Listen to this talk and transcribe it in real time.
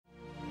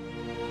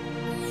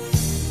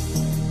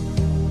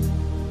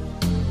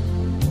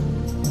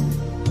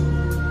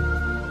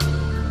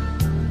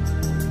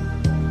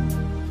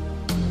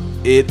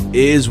It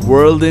is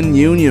World in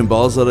Union,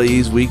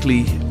 Balls.ie's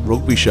weekly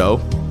rugby show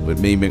with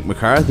me, Mick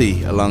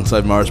McCarthy,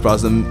 alongside Maurice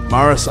Brosnan.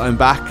 Maurice, I'm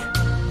back.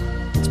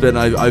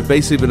 I've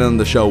basically been on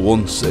the show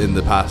once in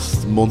the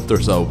past month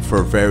or so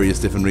for various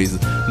different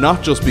reasons.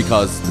 Not just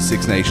because the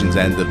Six Nations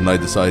ended and I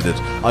decided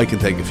I can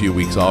take a few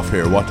weeks off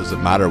here. What does it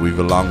matter? We've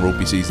a long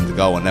rugby season to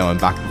go, and now I'm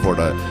back before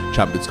the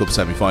Champions Cup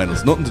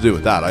semi-finals. Nothing to do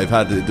with that.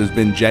 There's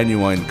been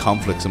genuine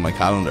conflicts in my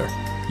calendar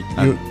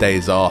and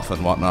days off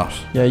and whatnot.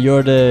 Yeah,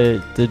 you're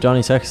the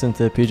Johnny Sexton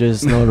to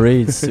PJ's Noel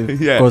Reid's who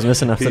goes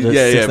missing after the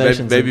Six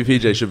Nations. Maybe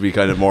PJ should be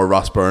kind of more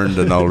Ross Byrne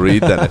than Noel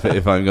Reid then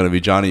if I'm going to be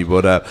Johnny.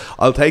 But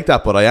I'll take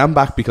that. But I am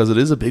back because it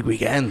is a big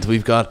weekend. We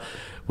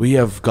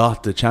have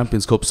got the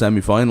Champions Cup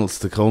semi-finals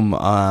to come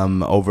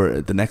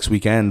over the next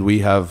weekend. We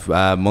have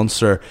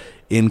Munster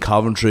in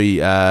Coventry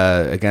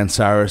against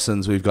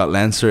Saracens. We've got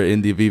Leinster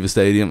in the Aviva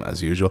Stadium,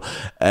 as usual,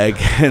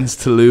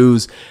 against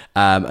Toulouse.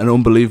 An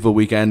unbelievable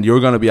weekend. You're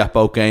going to be at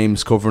both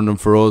games covering them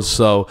for us,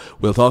 so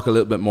we'll talk a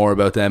little bit more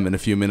about them in a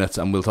few minutes,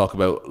 and we'll talk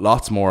about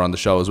lots more on the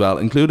show as well,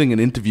 including an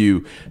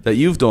interview that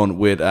you've done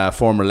with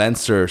former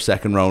Leinster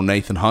second row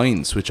Nathan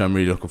Hines, which I'm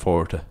really looking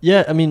forward to.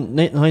 Yeah, I mean,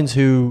 Nathan Hines,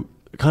 who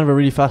kind of a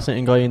really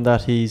fascinating guy in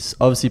that he's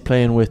obviously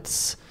played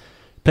with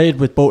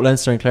both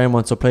Leinster and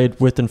Claremont, so played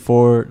with and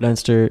for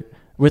Leinster,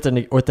 with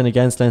and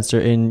against Leinster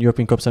in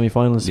European Cup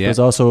semi-finals. He's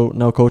also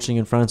now coaching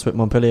in France with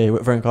Montpellier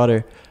with Vern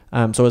Cotter.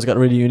 So he's got a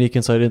really unique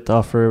insight into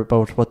offer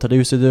about what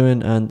Toulouse are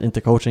doing and into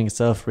coaching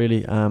itself,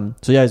 really.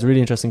 So yeah, he's a really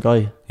interesting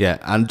guy. Yeah,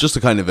 and just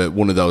a kind of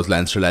one of those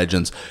Leinster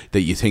legends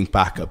that you think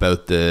back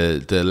about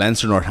the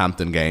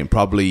Leinster-Northampton game.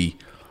 Probably,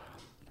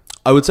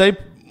 I would say,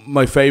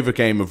 my favourite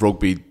game of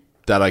rugby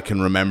that I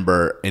can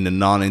remember in a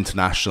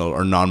non-international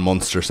or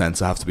non-Munster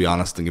sense. I have to be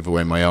honest and give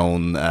away my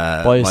own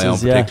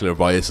particular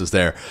biases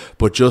there.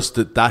 But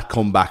just that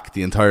comeback,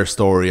 the entire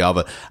story of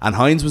it, and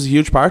Hines was a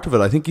huge part of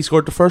it. I think he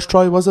scored the first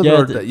try, was it?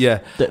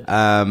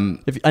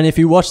 If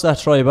you watch that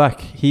try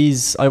back,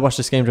 I watched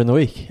this game during the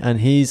week, and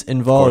he's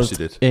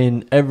involved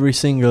in every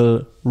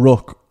single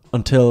ruck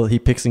until he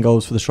picks and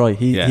goes for the try.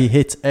 He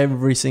hits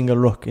every single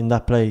ruck in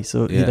that play.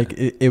 So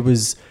it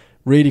was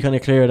really kind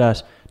of clear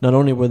that not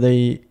only were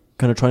they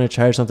kind of trying to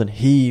charge something,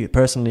 he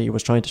personally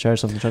was trying to charge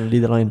something, trying to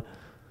lead the line.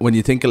 When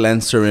you think of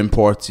Leinster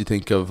imports, you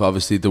think of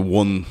obviously the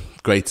one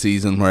great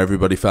season where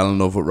everybody fell in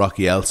love with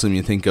Rocky Elsom.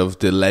 You think of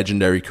the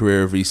legendary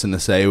career of Isa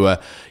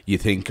Nasewa. You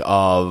think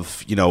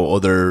of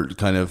other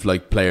kind of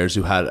like players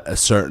who had a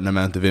certain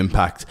amount of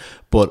impact.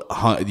 But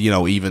we had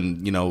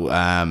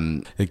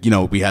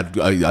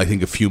I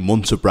think a few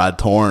months of Brad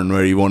Thorne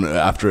where he won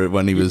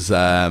when he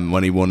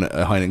won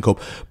a Heineken Cup.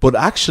 But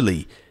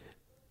actually,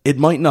 it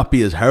might not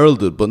be as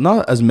heralded, but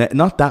not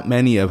that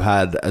many have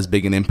had as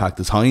big an impact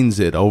as Hines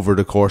did over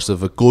the course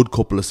of a good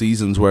couple of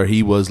seasons, where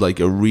he was like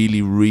a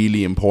really,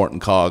 really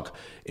important cog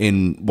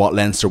in what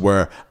Leinster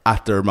were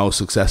at their most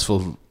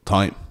successful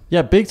time.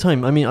 Yeah, big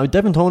time. I mean,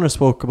 Devin Toner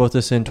spoke about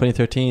this in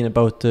 2013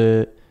 about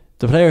the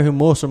player who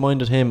most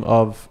reminded him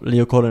of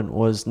Leo Cullen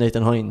was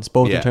Nathan Hines,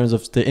 both in terms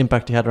of the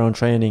impact he had around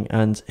training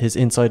and his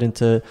insight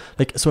into,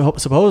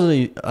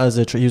 supposedly he was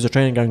a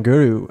training ground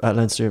guru at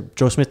Leinster.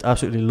 Joe Smith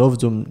absolutely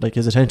loved him, like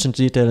his attention to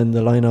detail in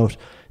the line out.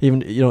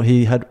 Even,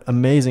 he had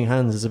amazing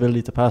hands, his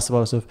ability to pass the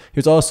ball stuff. He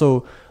was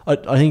also,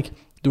 I think,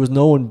 there was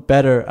no one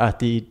better at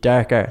the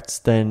dark arts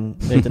than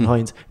Nathan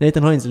Hines.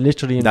 Nathan Hines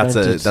literally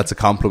invented... That's a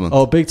compliment.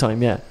 Oh, big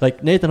time, yeah.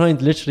 Like, Nathan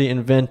Hines literally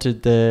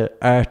invented the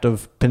art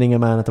of pinning a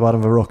man at the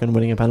bottom of a ruck and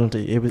winning a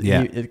penalty.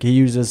 He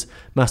uses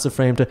massive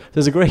frame to...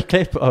 There's a great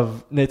clip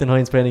of Nathan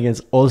Hines playing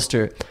against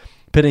Ulster,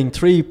 pinning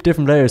 3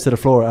 different players to the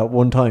floor at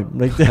one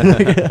time,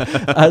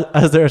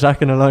 as they're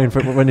attacking a line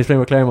for when he's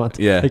playing with Claremont.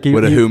 Yeah,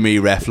 with a who me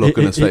ref look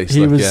on his face.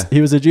 He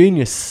was a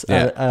genius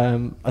at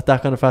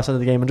that kind of facet of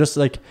the game, and just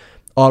like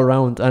all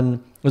around. And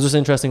it was just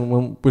interesting,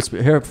 when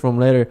we'll hear from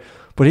later,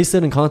 but he's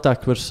still in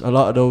contact with a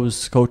lot of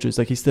those coaches.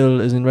 Like, he still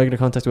is in regular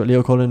contact with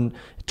Leo Cullen,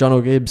 John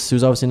O'Gibbs,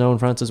 who's obviously now in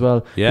France as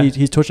well.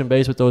 He's touching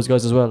base with those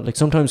guys as well. Like,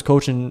 sometimes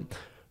coaching,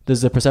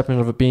 there's a perception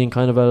of it being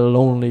kind of a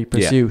lonely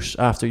pursuit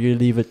after you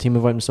leave a team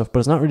environment and stuff, but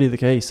it's not really the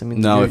case. I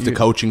mean, if the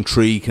coaching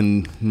tree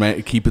can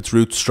keep its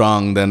roots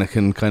strong, then it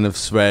can kind of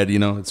spread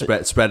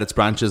its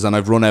branches. And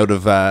I've run out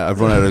of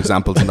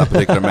examples in that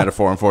particular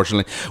metaphor,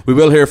 unfortunately. We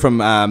will hear from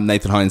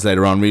Nathan Hines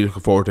later on. Really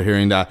looking forward to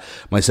hearing that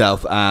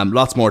myself.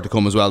 Lots more to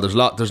come as well.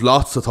 There's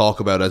lots to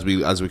talk about as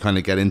we kind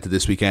of get into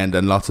this weekend,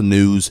 and lots of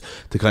news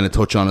to kind of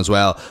touch on as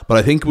well. But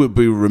I think it would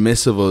be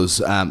remiss of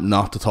us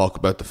not to talk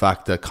about the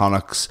fact that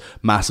Connacht's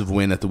massive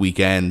win at the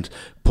weekend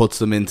puts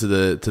them into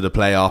the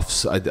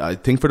playoffs. I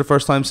think for the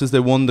first time since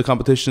they won the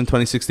competition in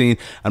 2016,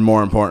 and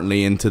more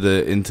importantly into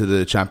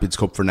the Champions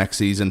Cup for next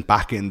season,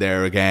 back in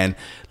there again.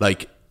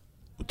 Like,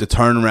 the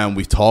turnaround,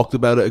 we've talked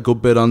about it a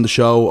good bit on the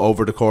show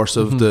over the course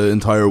of the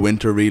entire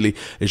winter, really,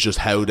 is just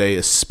how they,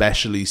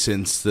 especially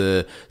since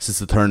the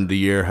turn of the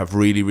year, have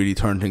really, really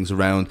turned things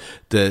around.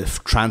 The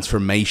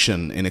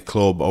transformation in a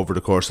club over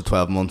the course of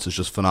 12 months is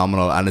just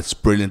phenomenal, and it's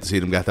brilliant to see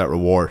them get that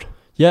reward.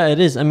 Yeah,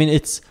 it is. I mean,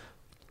 it's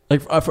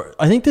like,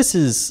 I think this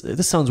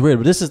sounds weird,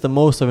 but this is the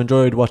most I've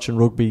enjoyed watching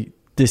rugby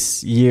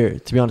this year,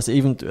 to be honest.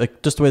 Even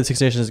like just the way the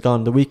Six Nations has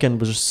gone, the weekend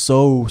was just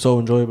so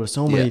enjoyable.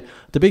 So many.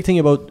 The big thing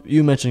about,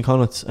 you mentioned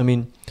Connacht, I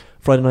mean,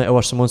 Friday night I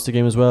watched the Munster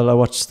game as well. I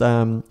watched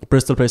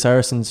Bristol play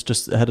Saracens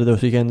just ahead of the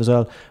weekend as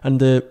well, and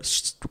the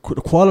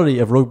quality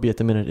of rugby at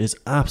the minute is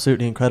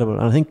absolutely incredible,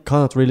 and I think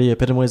Connacht really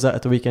epitomised that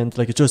at the weekend.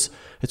 Like, it's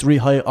really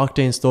high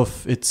octane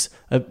stuff. It's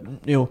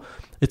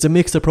it's a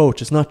mixed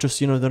approach. It's not just,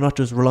 they're not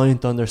just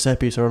reliant on their set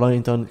piece or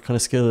reliant on kind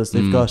of skills.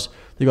 They've got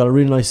a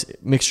really nice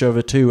mixture of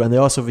it too, and they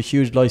also have a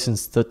huge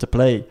license to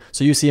play.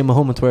 So you see a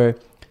moment where,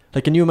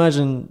 like, can you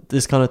imagine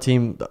this kind of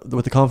team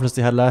with the confidence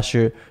they had last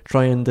year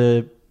trying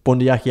the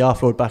Bundy Aki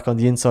offload back on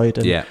the inside,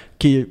 and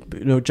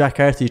Jack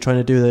Carthy trying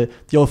to do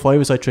the old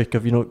five-a-side trick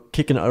of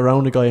kicking it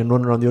around a guy and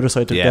running around the other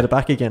side to get it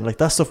back again. Like,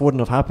 that stuff wouldn't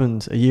have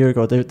happened a year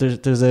ago. It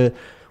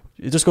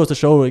just goes to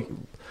show, like,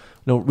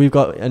 we've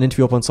got an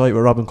interview up on site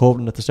with Robin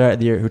Copeland at the start of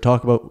the year who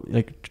talk about,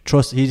 like,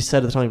 trust. He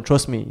said at the time,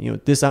 trust me,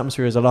 this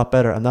atmosphere is a lot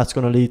better, and that's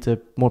going to lead to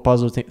more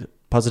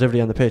positivity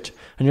on the pitch.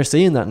 And you're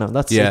seeing that now.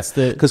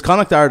 Because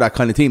Connacht are that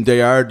kind of team.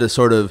 They are the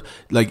sort of,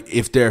 like,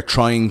 if they're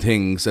trying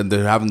things and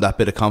they're having that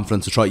bit of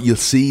confidence to try, you'll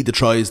see the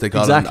tries they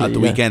got at the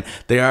weekend.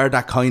 They are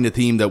that kind of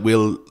team that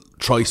will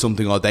try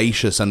something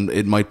audacious and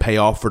it might pay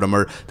off for them,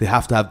 or they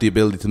have to have the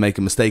ability to make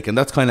a mistake, and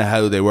that's kind of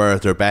how they were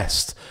at their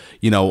best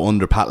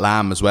under Pat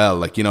Lam as well.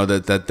 Like,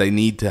 that they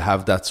need to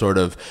have that sort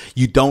of,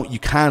 you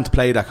can't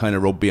play that kind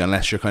of rugby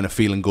unless you're kind of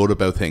feeling good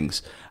about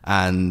things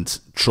and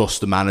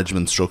trust the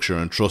management structure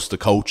and trust the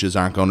coaches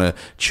aren't going to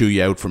chew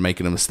you out for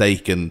making a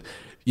mistake. And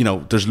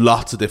there's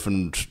lots of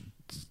different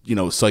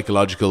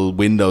psychological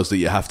windows that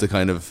you have to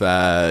kind of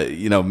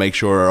make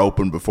sure are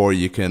open before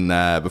you can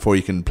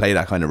play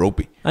that kind of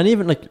rugby. And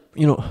even, like,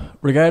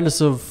 regardless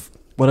of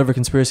whatever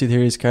conspiracy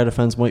theories Cardiff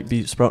fans might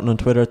be sprouting on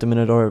Twitter at the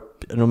minute, or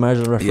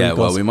marginal referee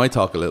well, we might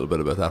talk a little bit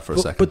about that for a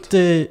second. But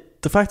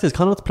the fact is,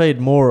 Connacht played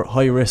more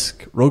high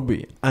risk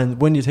rugby, and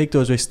when you take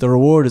those risks, the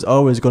reward is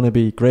always going to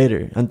be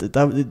greater. And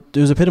it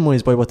was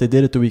epitomised by what they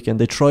did at the weekend.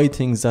 They tried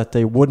things that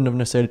they wouldn't have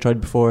necessarily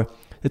tried before.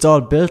 It's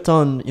all built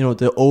on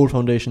the old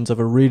foundations of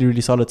a really,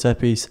 really solid set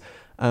piece.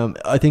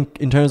 I think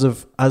in terms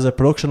of, as a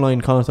production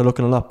line, Connacht are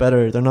looking a lot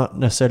better. They're not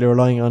necessarily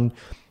relying on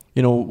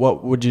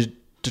what would you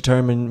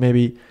determine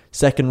maybe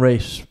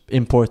second-rate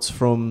imports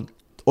from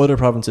other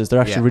provinces.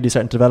 They're actually really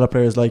starting to develop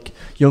players like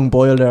young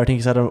Boyle there. I think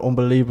he's had an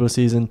unbelievable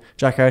season.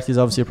 Jack Carthy is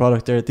obviously a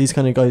product there. These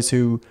kind of guys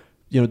who,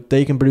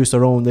 they can produce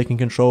their own, they can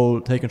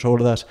take control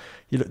of that.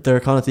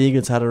 Their Connacht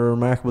Eagles had a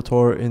remarkable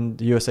tour in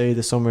the USA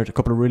this summer. A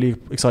couple of really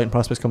exciting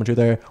prospects coming through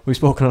there. We've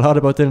spoken a lot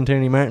about Dylan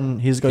Tierney Martin.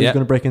 He's a guy who's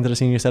going to break into the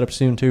senior setup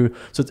soon too.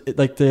 So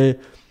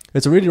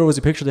it's a really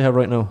rosy picture they have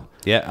right now.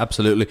 Yeah,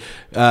 absolutely.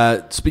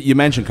 You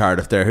mentioned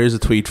Cardiff there. Here's a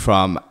tweet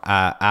from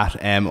at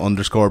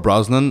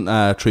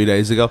 @M_Brosnan 3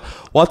 days ago.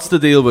 What's the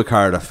deal with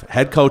Cardiff?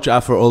 Head coach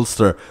Afer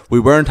Ulster. We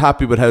weren't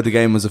happy with how the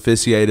game was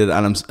officiated,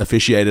 and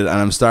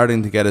I'm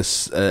starting to get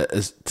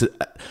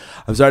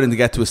I'm starting to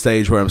get to a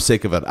stage where I'm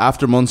sick of it.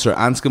 After Munster,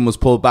 Anscombe was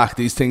pulled back.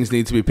 These things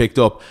need to be picked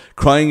up.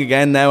 Crying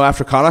again now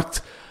after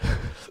Connacht.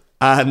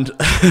 And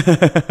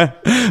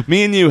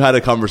me and you had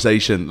a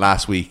conversation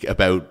last week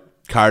about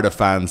Cardiff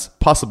fans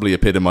possibly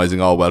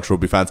epitomising all Welsh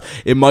rugby fans.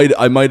 I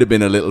might have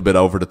been a little bit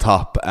over the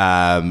top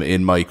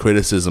in my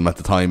criticism at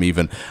the time,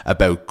 even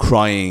about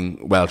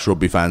crying Welsh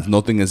rugby fans.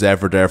 Nothing is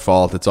ever their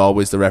fault. It's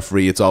always the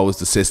referee, it's always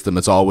the system,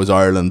 it's always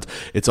Ireland,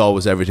 it's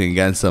always everything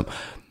against them.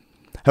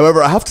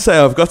 However, I have to say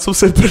I've got some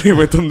sympathy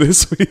with them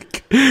this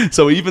week.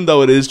 So even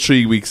though it is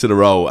 3 weeks in a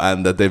row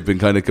and that they've been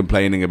kind of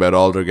complaining about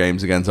all their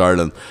games against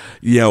Ireland,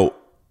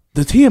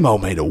 the TMO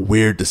made a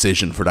weird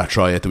decision for that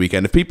try at the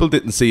weekend. If people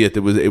didn't see it, it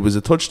was a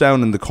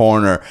touchdown in the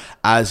corner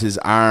as his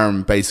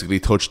arm basically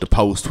touched the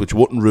post, which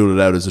wouldn't rule it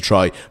out as a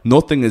try.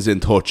 Nothing is in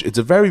touch. It's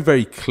a very,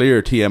 very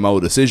clear TMO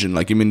decision.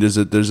 Like, I mean, there's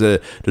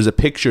a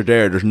picture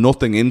there. There's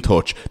nothing in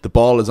touch. The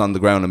ball is on the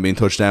ground and being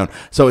touched down.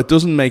 So it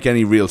doesn't make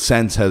any real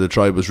sense how the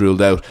try was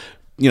ruled out.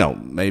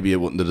 Maybe it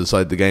wouldn't have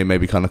decided the game.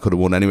 Maybe kind of could have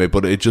won anyway.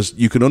 But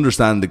you can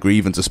understand the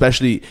grievance,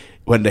 especially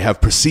when they have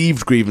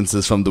perceived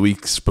grievances from the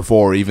weeks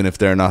before, even if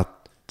they're not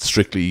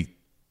strictly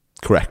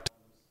correct.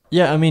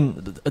 Yeah, I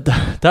mean,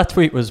 that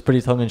tweet was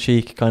pretty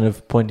tongue-in-cheek, kind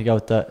of pointing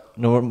out that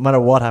no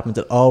matter what happens,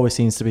 it always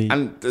seems to be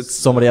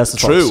somebody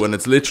else's fault. True, and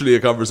it's literally a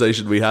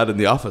conversation we had in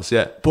the office,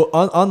 yeah. But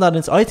on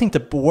that, I think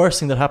the worst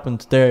thing that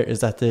happened there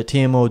is that the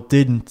TMO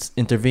didn't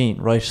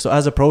intervene, right? So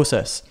as a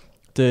process,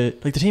 the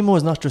TMO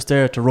is not just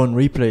there to run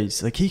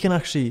replays. Like, he can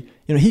actually,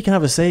 he can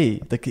have a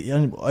say. Like, I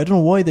don't know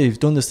why they've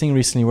done this thing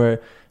recently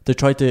where they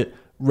tried to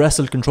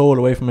wrestle control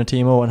away from a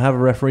TMO and have a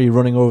referee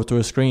running over to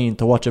a screen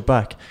to watch it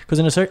back. Because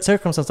in a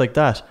circumstance like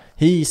that,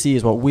 he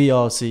sees what we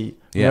all see.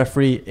 The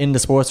referee in the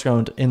sports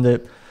ground,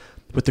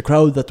 with the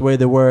crowd the way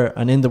they were,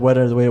 and in the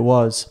weather the way it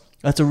was.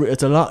 It's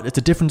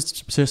a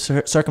different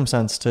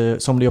circumstance to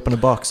somebody up in a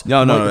box.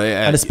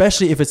 And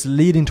especially if it's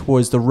leading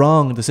towards the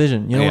wrong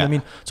decision. You know what I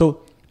mean?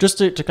 So just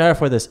to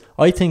clarify this,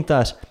 I think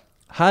that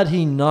had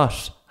he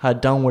not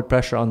had downward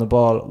pressure on the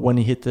ball when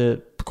he hit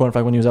the corner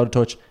flag when he was out of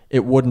touch,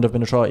 it wouldn't have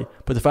been a try.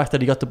 But the fact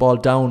that he got the ball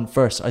down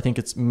first, I think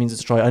it means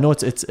it's a try. I know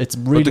it's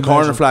really. But the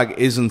corner flag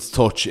isn't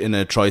touch in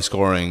a try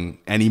scoring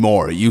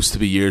anymore. It used to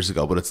be years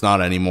ago, but it's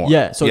not anymore.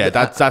 Yeah, so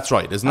that's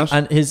right, isn't it?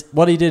 And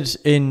what he did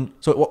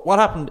what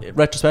happened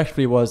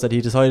retrospectively was that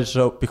he decided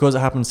to, because it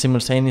happened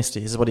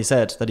simultaneously. This is what he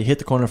said, that he hit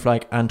the corner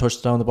flag and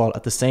touched down the ball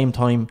at the same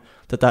time.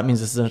 That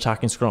means this is an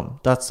attacking scrum.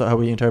 That's how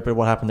we interpret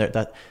what happened there.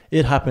 That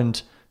it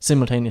happened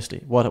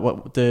simultaneously.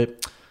 What the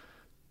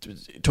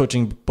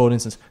touching both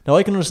instances. Now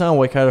I can understand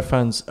why Cardiff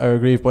fans are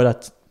aggrieved by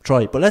that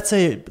try, but let's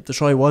say the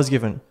try was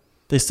given,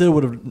 they still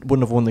wouldn't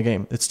have won the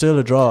game. It's still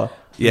a draw.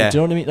 Yeah. Do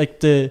you know what I mean?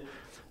 Like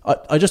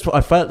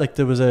I felt like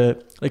there was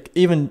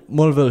even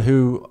Mulville,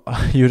 who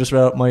you just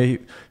read out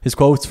his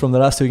quotes from the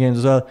last two games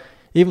as well.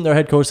 Even their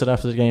head coach said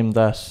after the game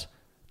that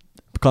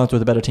Connacht were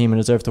the better team and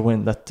deserved to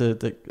win.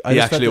 He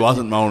actually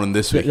wasn't moaning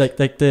this week.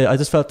 I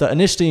just felt that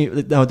initially.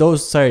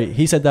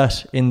 He said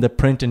that in the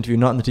print interview,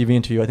 not in the TV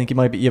interview. I think you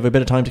have a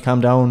bit of time to calm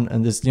down,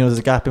 and there's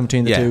a gap in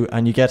between the two,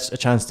 and you get a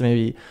chance to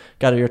maybe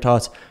gather your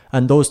thoughts.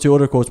 And those two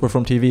other quotes were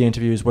from TV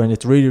interviews when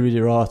it's really, really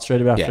raw straight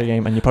away after the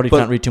game, and you probably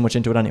can't read too much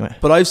into it anyway.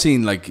 But I've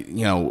seen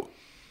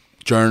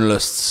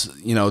journalists,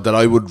 that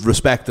I would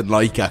respect and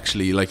like,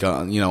 actually,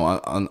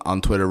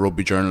 on Twitter,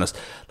 rugby journalists,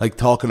 like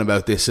talking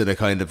about this in a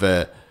kind of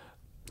a,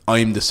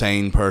 I'm the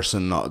sane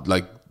person, not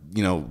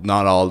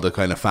all the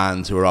kind of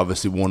fans who are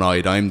obviously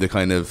one-eyed. I'm the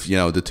kind of,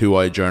 the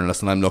two-eyed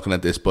journalist, and I'm looking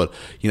at this, but,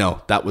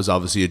 that was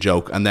obviously a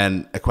joke. And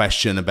then a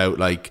question about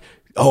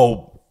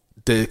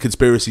the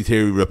conspiracy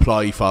theory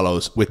reply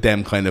follows with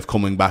them kind of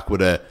coming back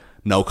with a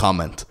no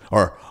comment,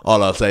 or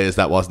all I'll say is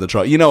that wasn't a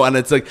try, and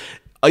it's like,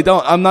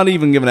 I'm not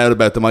even giving out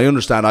about them. I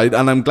understand,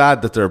 and I'm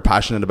glad that they're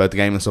passionate about the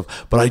game and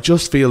stuff. But I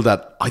just feel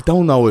that I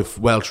don't know if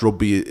Welsh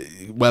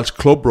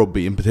club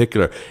rugby in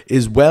particular,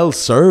 is well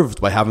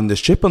served by having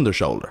this chip on their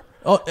shoulder.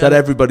 That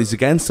everybody's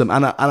against them,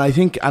 and I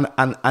think,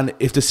 and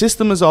if the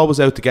system is always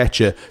out to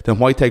get you, then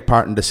why take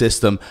part in the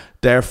system?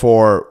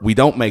 Therefore, we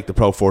don't make the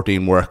Pro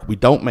 14 work. We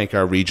don't make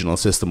our regional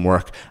system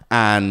work,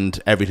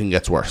 and everything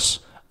gets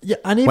worse. Yeah,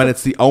 and when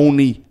it's the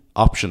only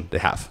option they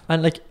have.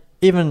 And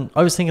even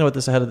I was thinking about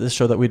this ahead of this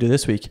show that we do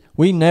this week.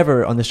 We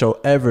never on this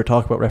show ever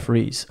talk about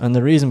referees, and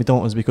the reason we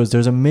don't is because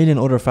there's a million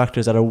other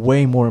factors that are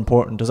way more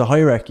important. There's a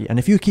hierarchy, and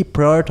if you keep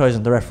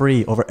prioritizing the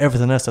referee over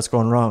everything else that's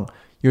going wrong,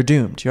 you're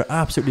doomed. You're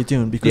absolutely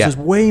doomed, because there's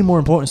way more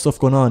important stuff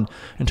going on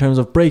in terms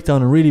of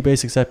breakdown and really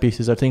basic set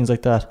pieces or things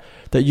like that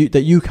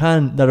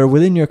that are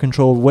within your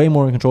control, way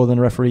more in control than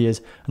a referee is,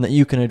 and that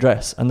you can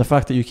address. And the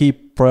fact that you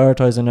keep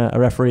prioritizing a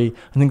referee,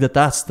 I think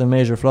that's the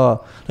major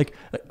flaw. Like,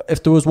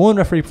 if there was one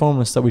referee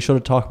performance that we should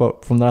have talked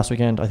about from the last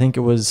weekend, I think it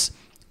was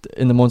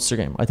in the Munster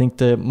game. I think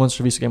the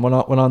Munster Vista game went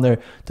on there.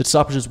 The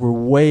stoppages were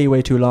way,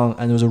 way too long,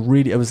 and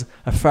it was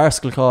a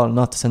farcical call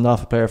not to send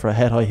off a player for a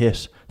head-high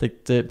hit.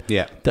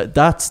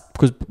 That's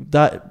because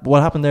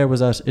what happened there was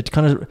that it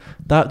kind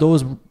of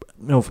those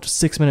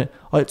 6 minute.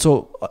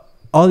 So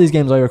all these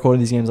games I recorded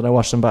these games and I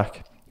watched them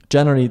back.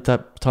 Generally,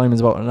 that time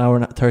is about an hour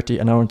and 30,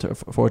 an hour and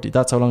 40.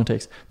 That's how long it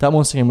takes. That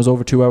Munster game was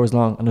over 2 hours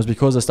long, and it was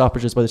because of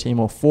stoppages by the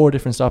TMO. 4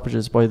 different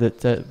stoppages by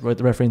the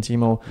refereeing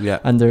TMO,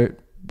 and they're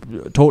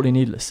totally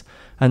needless.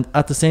 And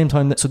at the same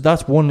time, so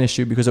that's one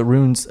issue because it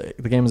ruins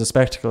the game as a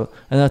spectacle.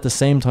 And at the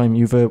same time,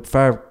 you've a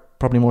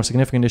probably more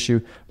significant issue,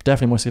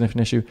 definitely more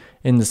significant issue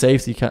in the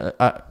safety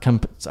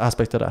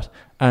aspect of that.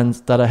 And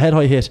that a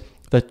head-high hit,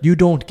 that you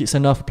don't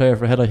send off a player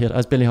for a head-high hit,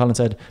 as Billy Holland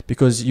said,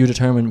 because you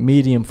determine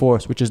medium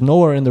force, which is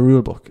nowhere in the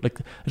rule book. Like,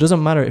 it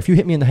doesn't matter if you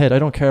hit me in the head. I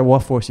don't care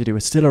what force you do.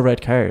 It's still a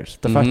red card.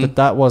 The fact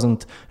that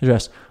wasn't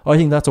addressed, I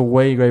think that's a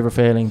way graver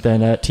failing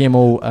than a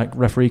TMO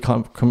referee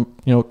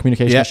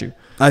communication issue.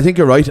 I think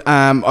you're right.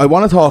 I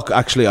want to talk,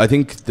 actually, I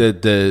think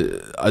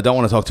I don't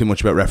want to talk too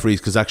much about referees,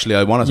 because actually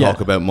I want to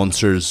talk about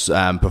Munster's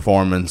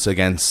performance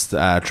against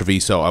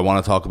Treviso. I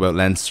want to talk about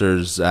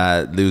Leinster's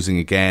losing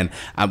again.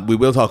 We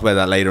will talk about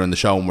that later in the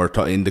show, and we're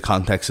in the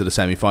context of the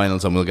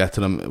semi-finals, and we'll get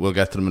to them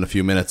in a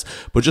few minutes.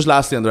 But just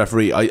lastly on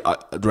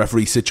the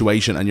referee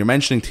situation, and you're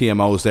mentioning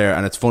TMOs there,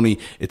 and it's funny,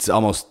 it's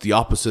almost the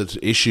opposite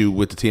issue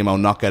with the TMO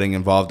not getting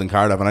involved in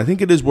Cardiff, and I think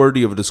it is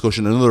worthy of a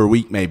discussion another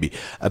week maybe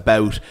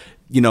about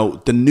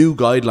the new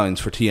guidelines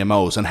for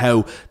TMOs and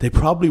how they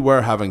probably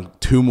were having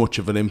too much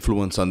of an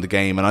influence on the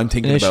game. And I'm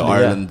thinking about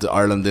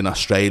Ireland in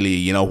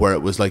Australia, where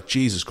it was like,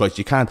 Jesus Christ,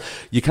 you can't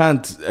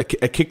a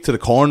kick to the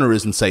corner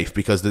isn't safe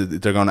because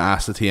they're going to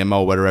ask the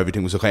TMO whether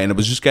everything was okay. And it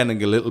was just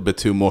getting a little bit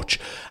too much,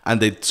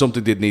 and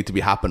something did need to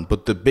be happen.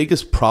 But the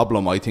biggest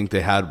problem I think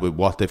they had with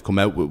what they've come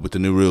out with the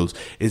new rules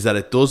is that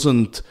it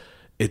doesn't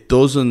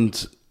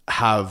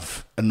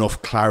have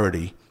enough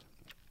clarity.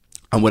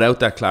 And without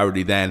that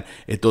clarity, then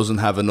it doesn't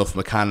have enough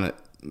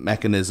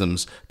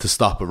mechanisms to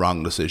stop a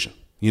wrong decision.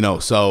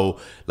 So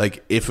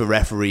like if a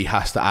referee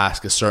has to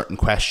ask a certain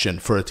question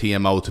for a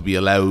TMO to be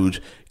allowed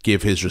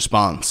give his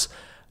response,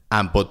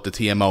 but the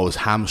TMO is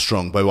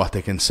hamstrung by what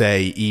they can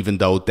say, even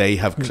though they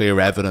have clear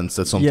evidence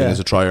that something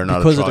is a try or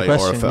not a try,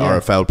 or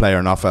a foul play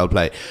or not foul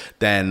play,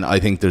 then I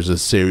think there's a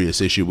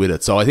serious issue with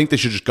it. So I think they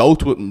should just go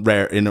to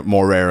it in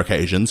more rare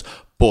occasions,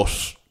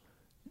 but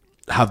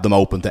have them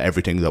open to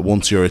everything, that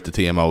once you're at the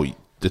TMO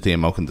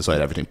can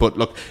decide everything. But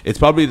look, it's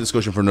probably a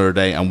discussion for another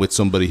day, and with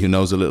somebody who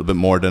knows a little bit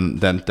more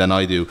than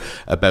I do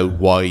about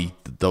why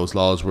those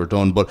laws were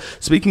done. But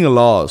speaking of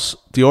laws,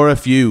 the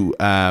RFU,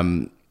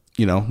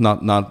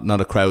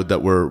 not a crowd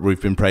that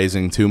we've been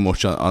praising too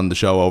much on the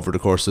show over the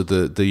course of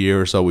the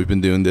year or so we've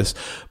been doing this,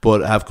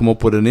 but have come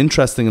up with an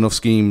interesting enough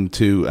scheme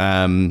to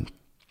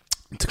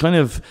kind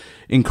of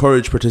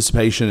encourage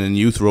participation in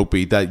youth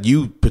rugby that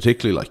you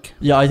particularly like.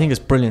 Yeah, I think it's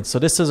brilliant. So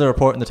this is a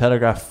report in the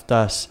Telegraph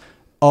that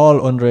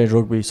all underage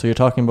rugby, so you're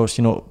talking about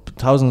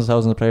thousands and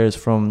thousands of players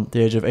from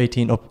the age of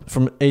 18 up,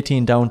 from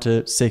 18 down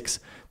to 6,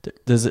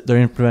 they're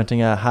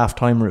implementing a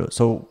half-time rule.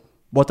 So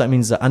what that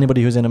means is that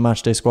anybody who's in a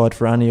match day squad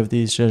for any of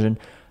these children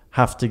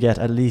have to get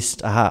at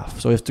least a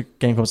half. So if the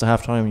game comes to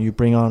half time, you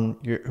bring on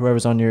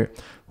whoever's on your,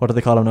 what do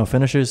they call them now,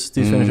 finishers?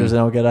 These finishers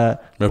now get a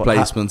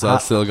replacements. I'll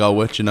still go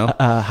with,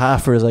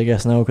 halfers, I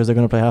guess, now, because they're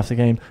going to play half the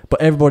game.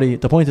 But everybody,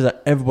 the point is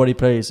that everybody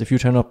plays. If you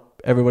turn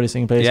up, everybody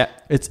singing plays. Yeah.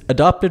 It's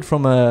adopted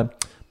from a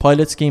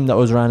pilot scheme that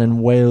was ran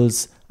in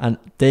Wales, and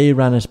they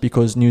ran it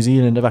because New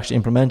Zealand have actually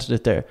implemented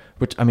it there.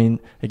 Which, I mean,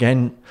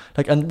 again,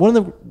 and one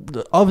of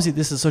the, obviously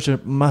this is such a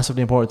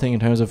massively important thing in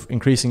terms of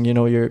increasing,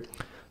 your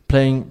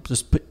playing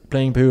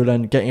pool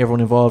and getting everyone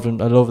involved and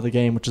love the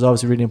game, which is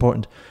obviously really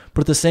important.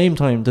 But at the same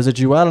time, there's a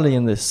duality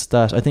in this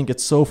that I think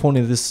it's so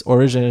funny that this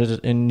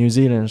originated in New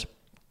Zealand,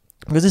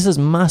 because this has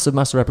massive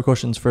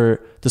repercussions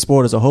for the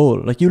sport as a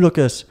whole. Like, you look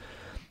at,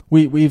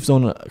 we've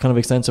done kind of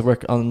extensive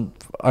work on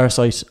our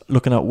site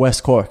looking at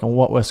West Cork and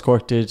what West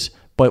Cork did,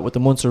 but what the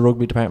Munster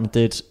Rugby Department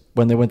did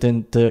when they went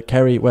into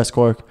Kerry, West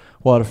Cork,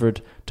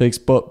 Waterford to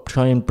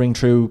try and bring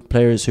through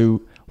players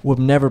who would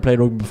never played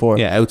rugby before.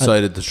 Yeah,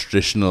 outside of the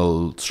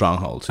traditional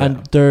strongholds. Yeah.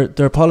 And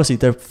their policy,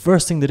 their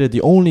first thing they did,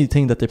 the only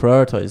thing that they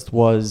prioritised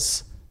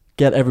was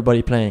get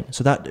everybody playing.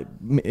 So that,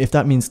 if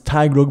that means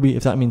tag rugby,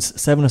 if that means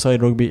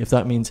 7-a-side rugby, if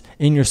that means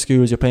in your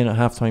schools you're playing at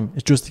halftime,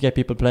 it's just to get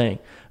people playing.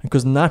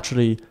 Because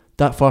naturally,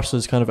 that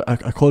fosters kind of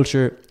a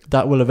culture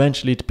that will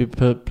eventually be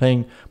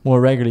playing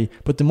more regularly.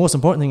 But the most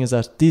important thing is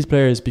that these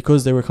players,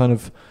 because they were kind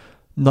of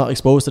not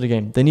exposed to the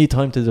game, they need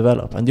time to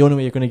develop, and the only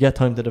way you're going to get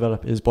time to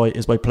develop is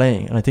by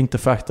playing. And I think the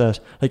fact that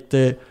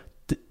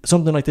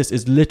something like this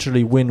is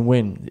literally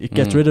win-win. It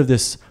gets rid of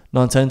this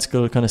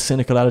nonsensical kind of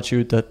cynical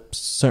attitude that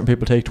certain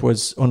people take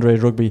towards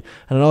underage rugby,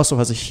 and it also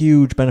has a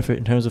huge benefit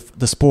in terms of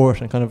the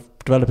sport and kind of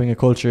developing a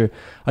culture.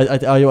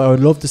 I would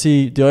love to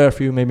see the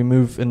IRFU maybe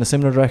move in a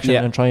similar direction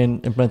and try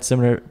and implement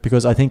similar,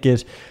 because I think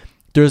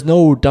there's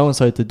no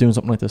downside to doing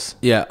something like this.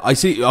 Yeah, I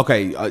see.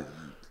 Okay,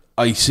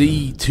 I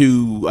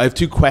have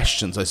two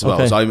questions, I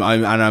suppose. Okay.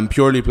 I'm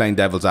purely playing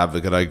devil's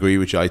advocate. I agree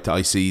with you.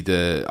 I see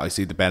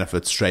the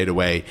benefits straight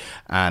away,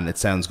 and it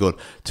sounds good.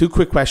 Two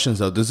quick questions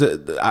though.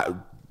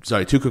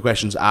 Two quick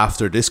questions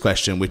after this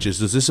question, which is: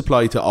 does this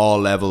apply to all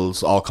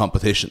levels, all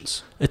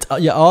competitions? It's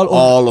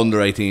all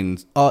under 18.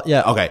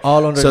 Okay.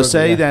 All under. So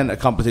say then a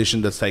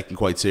competition that's taken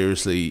quite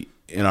seriously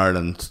in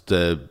Ireland,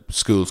 the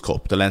Schools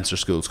Cup, the Leinster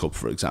Schools Cup,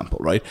 for example,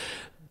 right?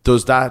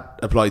 Does that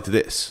apply to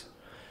this?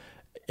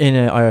 In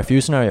an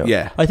IRFU scenario,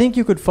 yeah, I think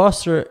you could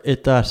foster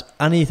it that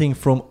anything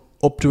from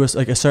up to a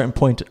certain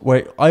point,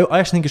 where I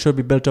actually think it should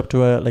be built up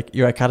to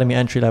your academy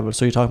entry level.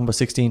 So you're talking about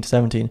 16 to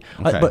 17.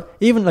 Okay. But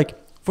even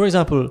for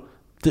example,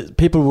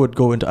 people would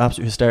go into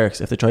absolute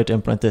hysterics if they tried to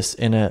implement this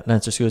in a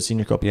Leinster Schools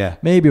Senior Cup. Yeah,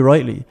 maybe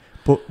rightly,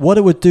 but what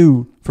it would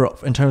do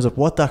in terms of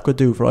what that could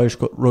do for Irish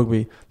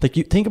rugby, like,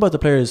 you think about the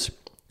players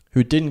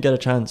who didn't get a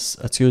chance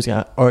at schools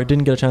or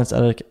didn't get a chance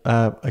at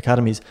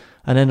academies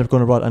and ended up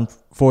going abroad and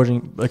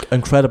forging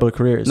incredible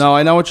careers. No,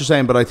 I know what you're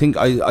saying, but I think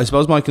I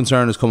suppose my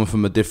concern is coming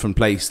from a different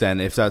place then.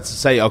 If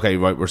that's,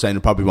 we're saying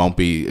it probably won't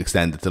be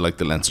extended to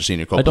the Leinster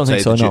Senior Cup. I don't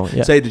think so, no.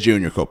 Yeah. Say the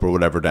Junior Cup or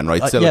whatever then,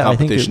 right? Still a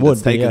competition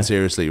that's taken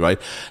seriously, right?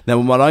 Now,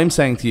 what I'm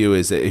saying to you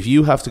is that if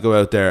you have to go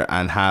out there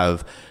and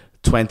have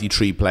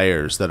 23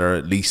 players that are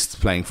at least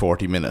playing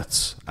 40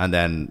 minutes, and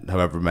then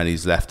however many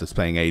is left that's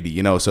playing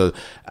 80, so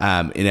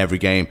in every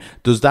game,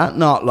 does that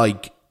not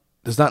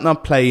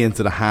play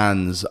into the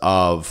hands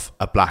of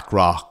a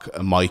Blackrock,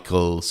 a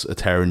Michaels, a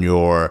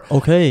Terranure,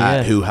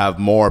 who have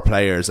more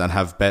players and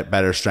have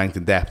better strength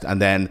and depth,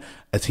 and then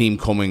a team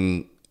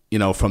coming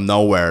from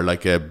nowhere,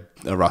 like a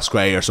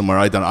Roscrea or somewhere?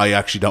 I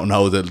actually don't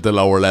know the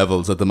lower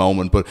levels at the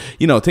moment, but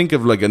think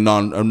of like a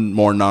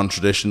more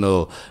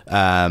non-traditional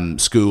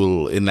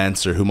school in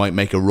Leinster who might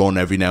make a run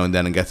every now and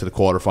then and get to the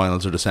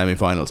quarterfinals or the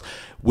semi-finals.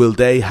 Will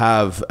they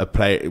have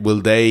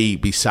will they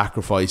be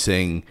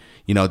sacrificing?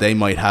 They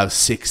might have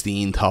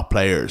 16 top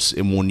players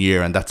in 1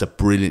 year, and that's a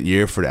brilliant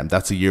year for them.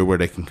 That's a year where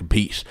they can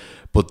compete.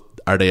 But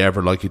are they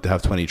ever likely to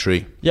have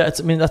 23? Yeah,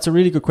 that's a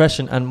really good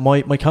question. And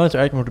my counter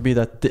argument would be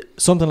that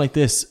something like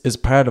this is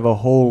part of a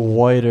whole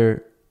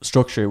wider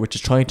structure, which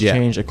is trying to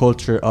change a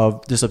culture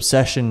of this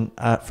obsession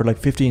for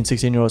 15,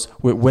 16 year olds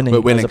with winning.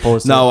 As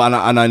opposed to... No,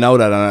 and I know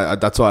that, and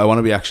that's why I want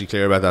to be actually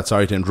clear about that.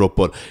 Sorry to interrupt,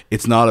 but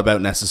it's not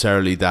about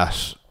necessarily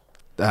that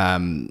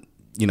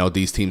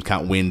these teams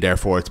can't win,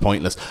 therefore it's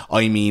pointless.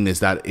 I mean is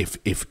that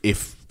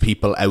if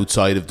people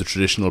outside of the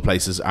traditional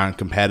places aren't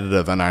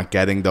competitive and aren't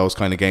getting those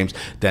kind of games,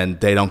 then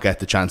they don't get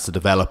the chance to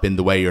develop in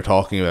the way you're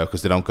talking about,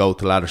 because they don't go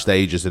to latter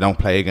stages, they don't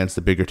play against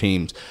the bigger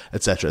teams,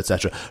 etc.,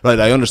 etc. Right,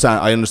 I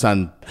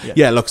understand.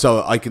 Yeah, look,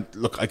 so I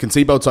can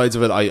see both sides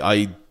of it.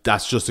 I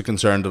that's just a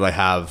concern that I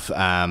have.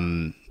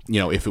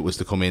 If it was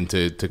to come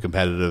into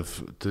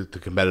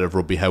competitive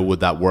rugby, how would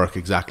that work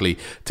exactly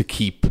to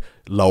keep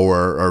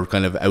lower or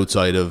kind of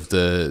outside of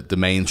the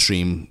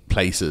mainstream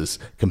places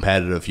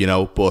competitive,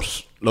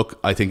 but look,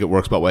 I think it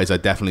works both ways. I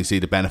definitely see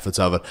the benefits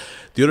of it.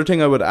 The other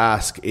thing I would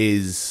ask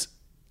is,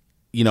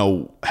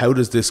 how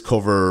does this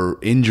cover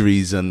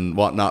injuries and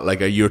whatnot? Like,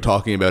 you're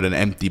talking about an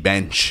empty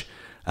bench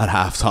at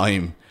half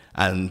time,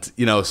 and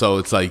so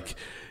it's like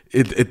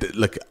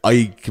Like,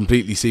 I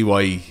completely see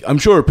why. I'm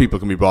sure people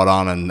can be brought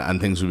on and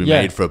things will be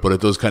made for it, but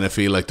it does kind of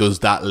feel like, does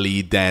that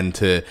lead then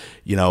to,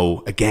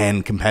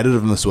 again,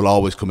 competitiveness will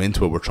always come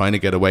into it. We're trying to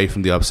get away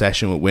from the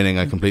obsession with winning.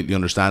 I completely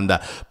understand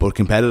that, but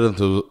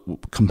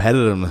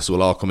competitiveness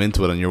will all come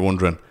into it, and you're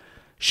wondering,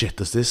 shit,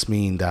 does this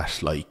mean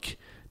that, like,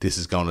 this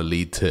is going to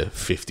lead to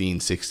 15,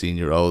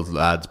 16-year-old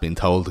lads being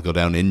told to go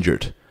down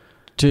injured?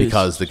 Jeez.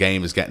 Because the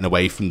game is getting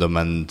away from them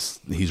and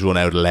he's run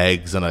out of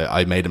legs, and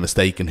I made a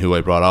mistake in who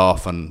I brought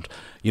off, and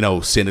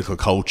cynical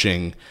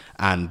coaching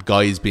and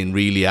guys being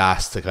really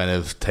asked to kind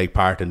of take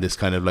part in this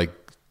kind of like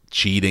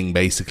cheating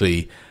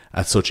basically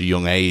at such a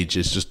young age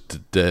is just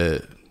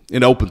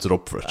it opens it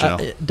up for it,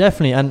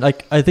 definitely. And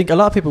like, I think a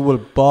lot of people will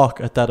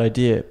balk at that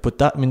idea, but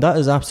that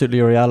is absolutely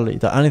a reality,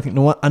 that anything,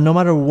 no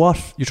matter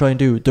what you try and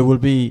do, there will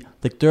be,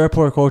 like, there are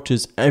poor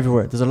coaches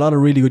everywhere. There's a lot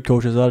of really good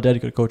coaches, a lot of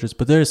dedicated coaches,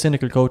 but there are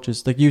cynical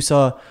coaches. Like, you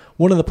saw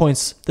one of the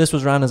points, this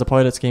was ran as a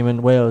pilot scheme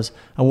in Wales,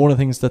 and one of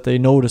the things that they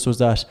noticed was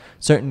that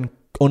certain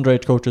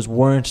underage coaches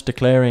weren't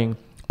declaring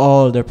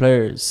all their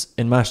players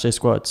in matchday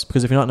squads,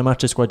 because if you're not in a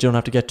matchday squad, you don't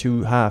have to get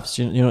two halves,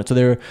 so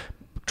they're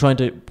trying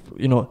to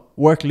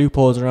work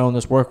loopholes around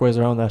this, work ways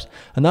around that,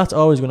 and that's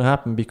always going to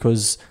happen,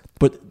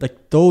 but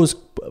like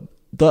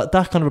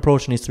that kind of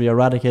approach needs to be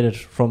eradicated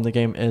from the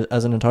game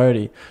as an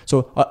entirety.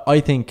 So I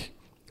think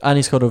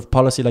any sort of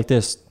policy like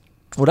this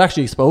would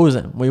actually expose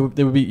them.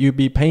 You'd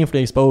be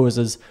painfully exposed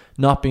as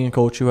not being a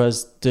coach who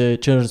has the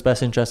children's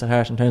best interest at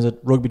heart in terms of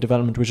rugby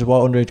development, which is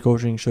what underage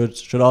coaching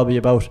should all be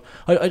about.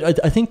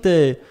 I think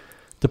the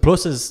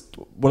pluses,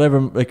 whatever,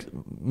 like,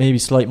 maybe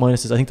slight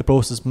minuses, I think the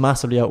pluses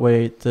massively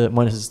outweigh the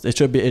minuses.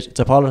 It's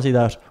a policy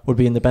that would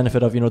be in the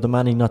benefit of, the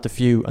many, not the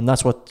few, and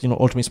that's what,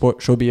 ultimately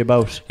sport should be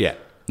about. Yeah.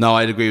 No,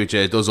 I'd agree with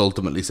you. It does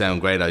ultimately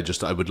sound great. I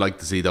would like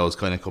to see those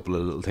kind of couple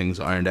of little things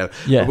ironed out.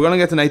 Yeah. But we're going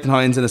to get to Nathan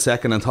Hines in a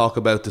second and talk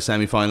about the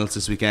semi-finals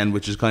this weekend,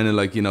 which is kind of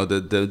like,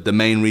 the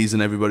main reason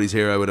everybody's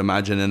here, I would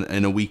imagine,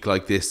 in a week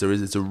like this.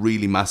 It's a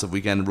really massive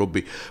weekend in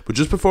rugby. But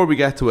just before we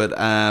get to it,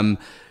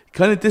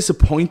 kind of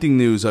disappointing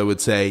news, I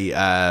would say,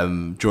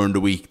 during the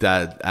week,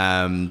 that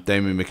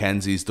Damien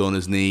McKenzie's done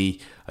his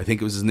knee. I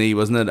think it was his knee,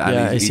 wasn't it?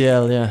 And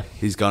ACL.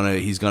 He's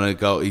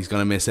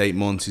gonna miss 8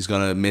 months. He's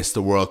gonna miss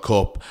the World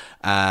Cup.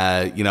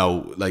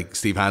 Like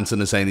Steve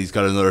Hansen is saying, he's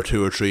got another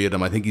 2 or 3 of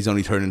them. I think he's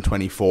only turning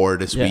 24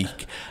 this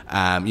week.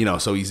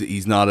 So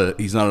he's not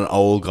an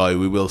old guy.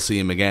 We will see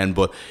him again,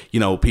 but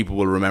people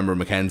will remember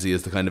McKenzie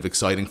as the kind of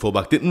exciting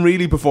fullback. Didn't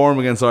really perform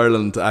against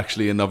Ireland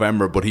actually in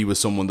November, but he was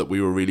someone that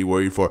we were really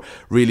worried for.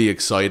 Really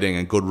exciting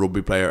and good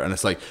rugby player. And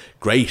it's like,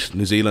 great,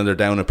 New Zealand are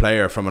down a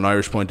player from an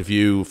Irish point of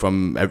view,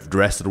 from the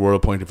rest of the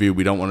world point of view.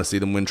 We don't want to see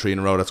them win 3 in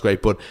a row. That's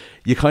great, but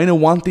you kind of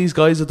want these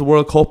guys at the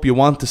World Cup. You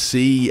want to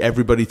see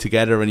everybody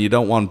together, and you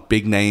don't want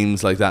big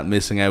names like that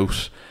missing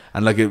out.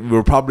 And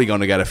we're probably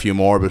going to get a few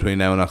more between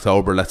now and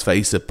October, let's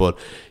face it, but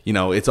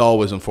it's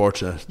always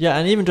unfortunate. Yeah,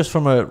 and even just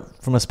from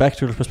a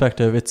spectacle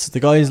perspective, it's the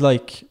guys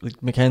like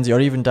McKenzie or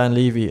even Dan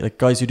Levy, like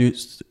guys who do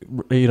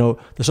the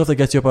stuff that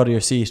gets you up out of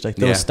your seat, like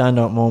those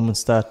standout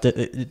moments that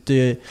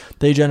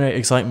they generate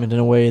excitement in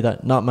a way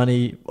that not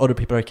many other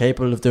people are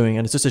capable of doing.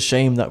 And it's just a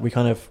shame that we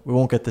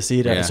won't get to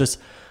see that. It's just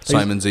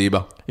Simon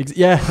Zebo.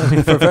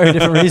 For very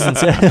different reasons.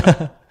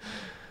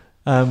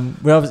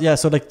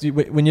 So like,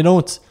 when you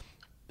don't,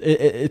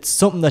 it's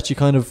something that you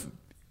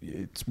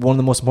it's one of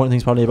the most important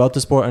things probably about the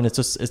sport, and it's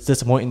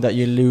disappointing that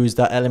you lose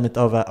that element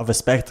of a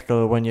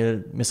spectacle when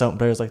you miss out on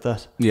players like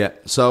that. Yeah.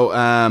 So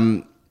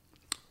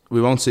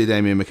we won't see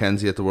Damien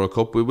McKenzie at the World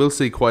Cup. We will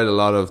see quite a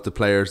lot of the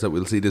players that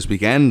we'll see this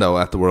weekend though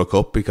at the World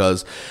Cup,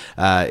 because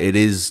it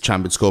is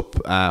Champions Cup,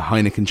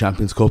 Heineken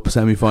Champions Cup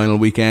semi-final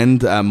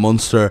weekend.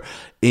 Munster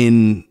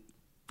in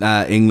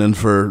England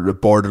for a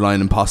borderline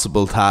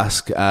impossible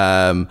task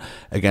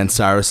against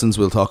Saracens.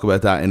 We'll talk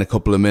about that in a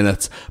couple of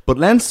minutes. But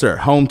Leinster,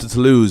 home to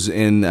Toulouse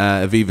in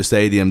Aviva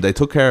Stadium, they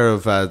took care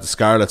of the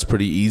Scarlets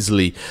pretty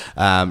easily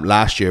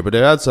last year, but they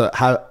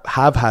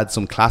have had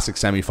some classic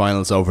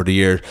semi-finals over the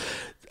years.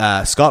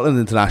 Scotland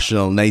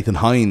international Nathan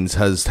Hines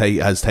has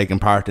taken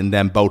part in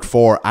them both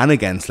for and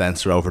against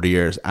Leinster over the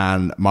years,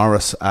 and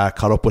Morris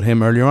caught up with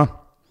him earlier on.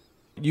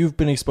 You've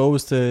been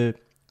exposed to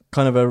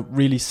kind of a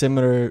really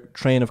similar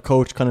train of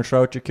coach kind of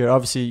throughout your career.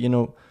 Obviously,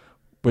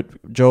 with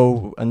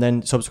Joe, and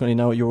then subsequently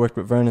now you worked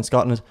with Vern in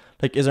Scotland.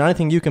 Like, is there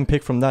anything you can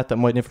pick from that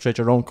might infiltrate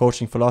your own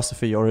coaching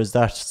philosophy, or is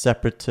that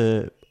separate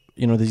to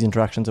these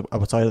interactions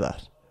outside of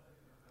that?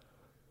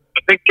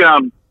 I think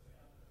the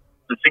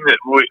thing that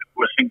we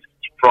think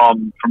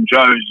from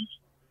Joe's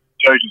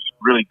is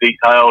really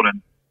detailed,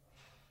 and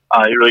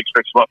he really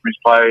expects a lot from his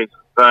players.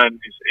 Vern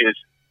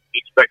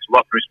expects a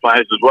lot from his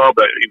players as well,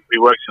 but he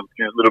works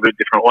in a little bit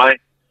different way.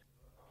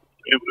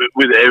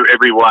 With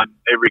everyone,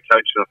 every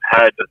coach that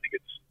I've had, I think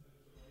it's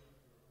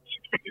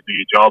expected to do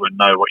your job and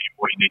know what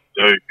you need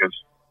to do, because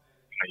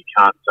you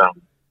can't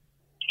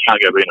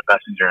go being a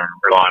passenger and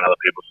rely on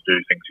other people to do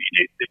things that you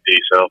need to do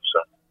yourself. So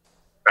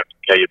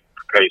you have to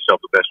prepare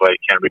yourself the best way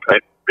you can,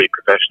 be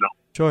professional.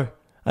 Sure.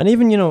 And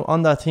even,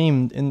 on that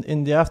team,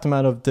 in the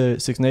aftermath of the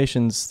Six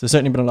Nations, there's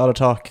certainly been a lot of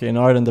talk in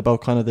Ireland about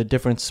kind of the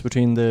difference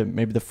between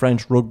maybe the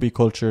French rugby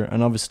culture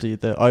and obviously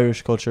the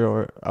Irish culture,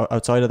 or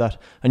outside of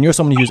that. And you're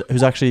somebody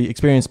who's actually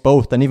experienced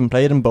both and even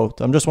played in both.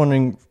 I'm just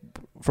wondering,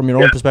 from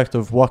your own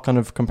perspective, what kind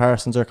of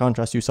comparisons or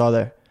contrasts you saw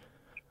there?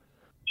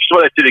 Just the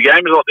way they see the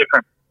game is a lot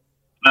different.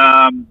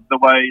 The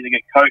way they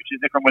get coached is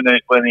different when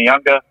they're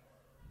younger.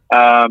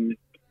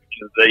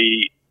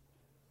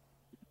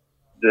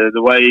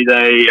 The way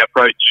they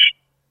approach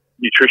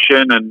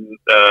nutrition and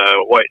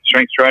weight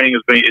strength training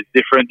is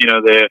different.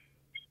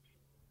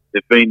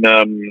 They've been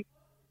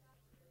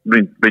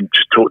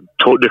just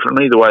taught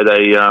differently. The way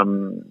they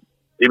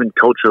even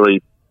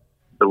culturally,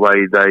 the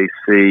way they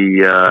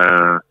see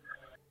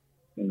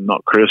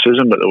not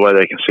criticism, but the way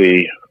they can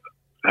see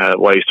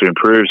ways to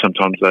improve.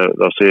 Sometimes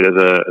they'll see it as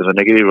a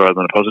negative rather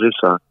than a positive.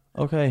 So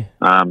okay,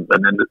 and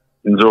then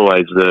there's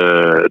always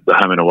the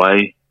home and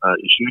away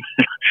issue.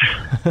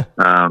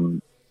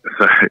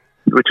 So,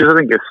 which is, I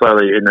think, is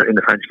slowly in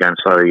the French game,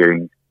 slowly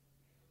getting,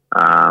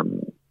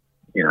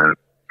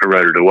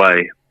 eroded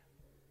away.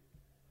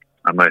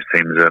 Most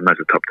of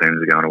the top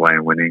teams are going away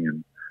and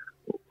winning,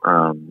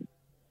 and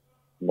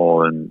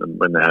more than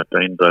when they have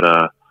been. But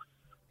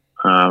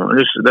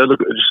they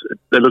look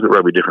at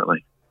rugby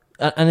differently.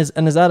 And is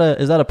that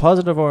a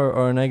positive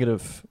or a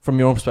negative from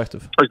your own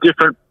perspective? It's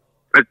different.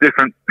 It's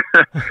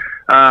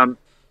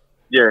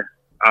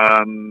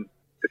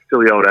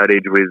still the old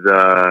adage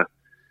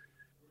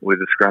with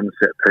the scrum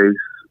set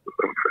piece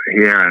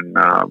here and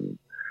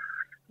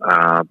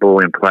ball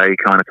in play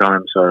kind of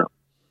time. So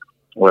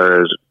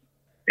whereas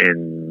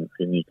in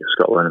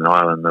Scotland and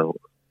Ireland,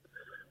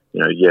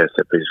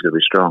 set piece is going to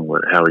be strong,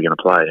 but how are we going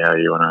to play? How are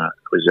you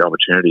is the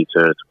opportunity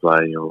to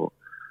play, or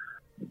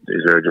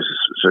is there just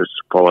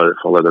follow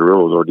the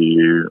rules, or do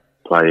you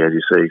play as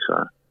you see?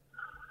 So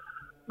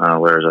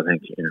whereas I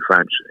think in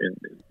French,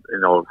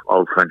 in old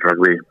French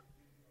rugby,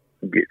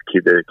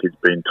 kids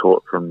being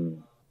taught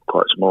from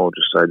quite small,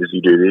 just say this,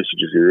 you do this, you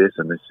just do this,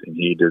 and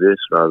here you do this,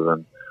 rather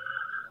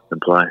than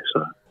play.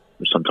 So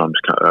it sometimes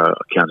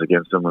counts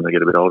against them when they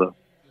get a bit older.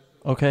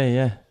 Okay,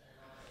 yeah.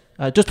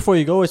 Just before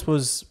you go, I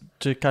suppose,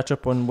 to catch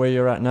up on where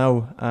you're at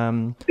now.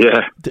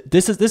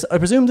 This I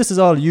presume this is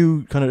all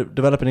you kind of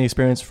developing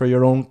experience for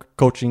your own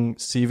coaching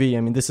CV.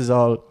 I mean, this is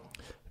all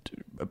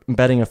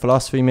embedding a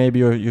philosophy,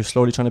 maybe, or you're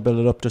slowly trying to build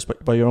it up just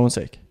by your own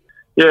sake.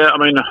 Yeah, I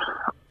mean,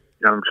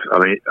 I'm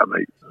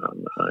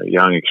a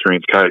young,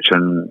 experienced coach,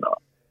 and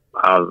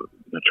I'm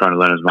trying to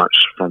learn as much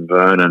from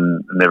Vern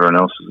and everyone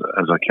else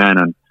as I can.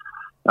 And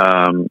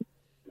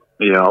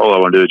all I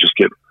want to do is just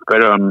get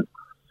better and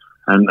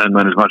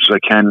learn as much as I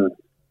can,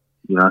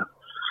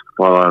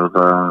 while I've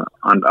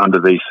under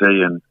VC,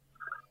 and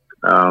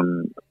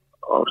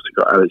obviously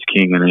got Alex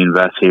King and Ian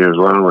Vass here as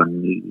well.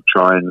 And you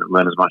try and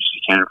learn as much as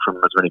you can from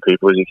as many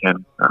people as you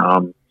can,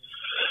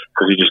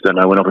 because you just don't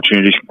know when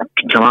opportunities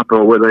can come up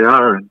or where they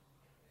are, and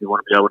you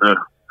want to be able to,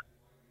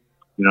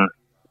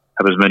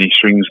 have as many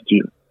strings to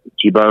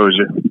your bow as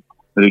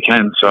you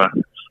can. So,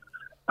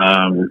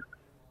 and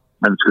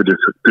it's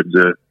good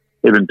to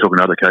even talking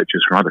to other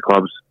coaches from other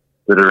clubs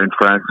that are in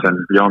France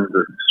and beyond.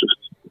 It's just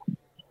a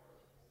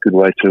good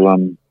way to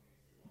learn.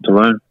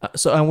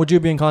 So, and would you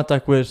be in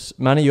contact with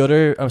many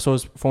other, I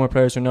suppose, former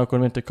players who are now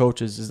going into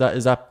coaches? Is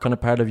that kind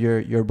of part of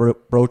your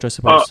broach, I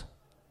suppose?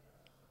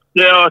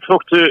 I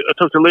talk to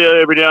Leo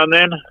every now and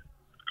then.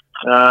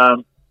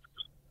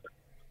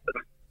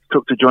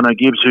 Talk to John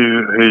O'Gibbs,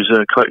 who's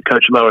a coach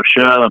at Lower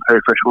Shell and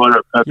Perry Freshwater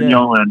at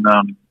Perpignan, and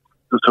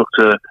talk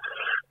to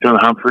John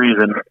Humphreys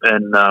and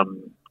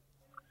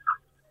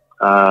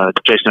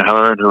Jason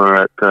O'Halloran, who are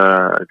at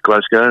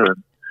Glasgow,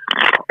 and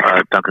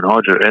Duncan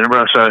Hodge at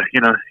Edinburgh. So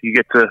you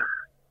get to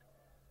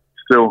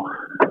still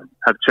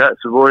have chats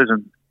with boys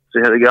and see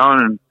how they're going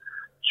and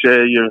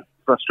share your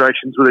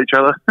frustrations with each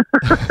other.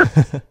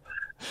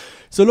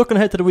 So looking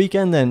ahead to the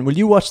weekend, then, will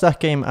you watch that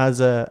game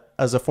as a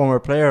former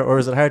player, or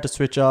is it hard to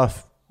switch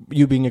off?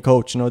 You being a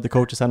coach, the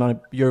coaches and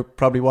you're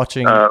probably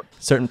watching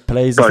certain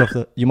plays and stuff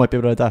that you might be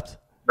able to adapt.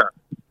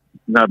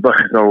 No, but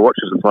I'll watch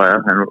as a player,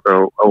 and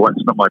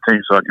it's not my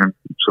team, so I can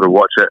sort of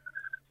watch it,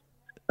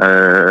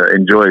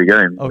 enjoy the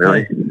game. Okay.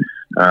 Really,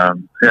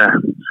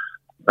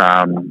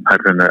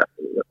 hoping that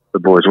the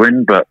boys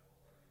win, but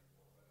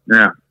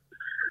it'll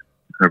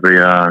be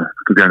a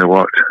good game to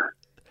watch.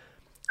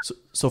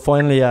 So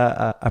finally,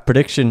 a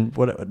prediction.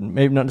 What,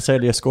 maybe not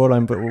necessarily a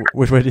scoreline, but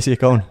which way do you see it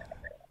going?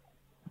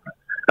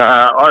 We've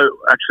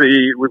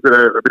got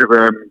a bit of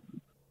a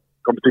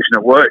competition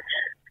at work.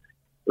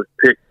 We've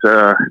picked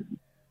the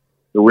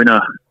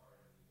winner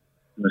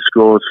and the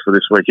scores for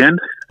this weekend.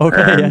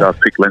 Okay, and I've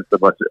picked Leinster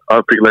by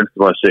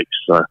 6.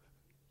 So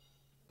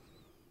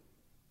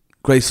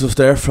great stuff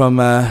there from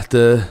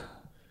the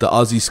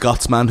Aussie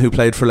Scotsman who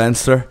played for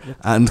Leinster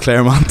and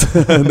Claremont,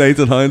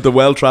 Nathan Hines, the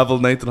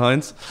well-travelled Nathan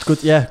Hines. Good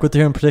to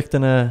hear him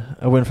predicting a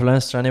win for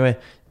Leinster. Anyway,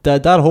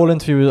 that whole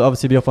interview will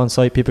obviously be up on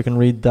site. People can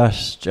read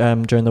that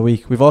during the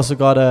week. We've also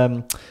got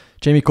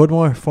Jamie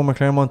Cudmore, former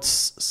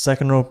Claremont's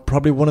second row,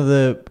 probably one of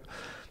the,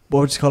 what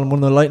would you call him,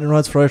 one of the lightning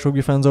rods for Irish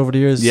rugby fans over the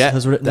years. Yeah,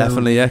 has written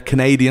definitely,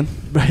 Canadian.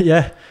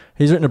 Yeah,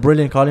 he's written a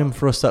brilliant column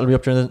for us that'll be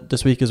up during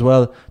this week as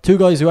well. Two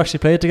guys who actually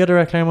played together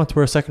at Claremont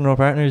were second row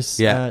partners.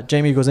 Yeah.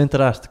 Jamie goes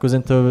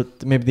into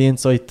maybe the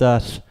insight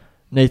that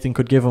Nathan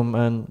could give him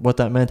and what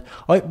that meant.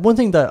 One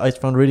thing that I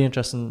found really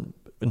interesting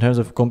in terms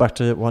of going back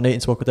to what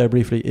Nathan spoke about there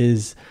briefly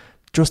is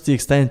just the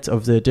extent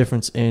of the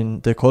difference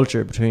in the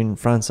culture between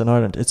France and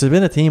Ireland. It's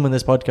been a theme on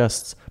this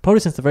podcast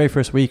probably since the very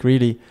first week,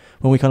 really,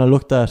 when we kind of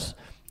looked at,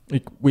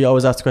 we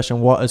always ask the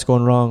question, what is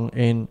going wrong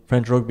in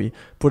French rugby?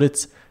 But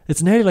it's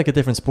nearly like a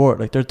different sport.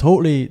 Like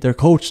they're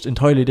coached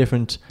entirely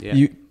different.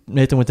 Yeah.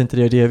 Nathan went into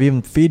the idea of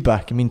even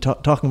feedback. I mean,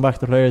 talking back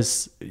to the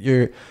players,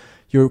 you're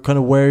kind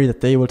of wary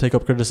that they will take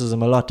up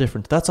criticism a lot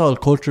different. That's all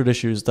cultural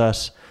issues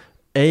that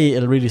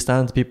it'll really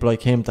stand to people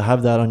like him to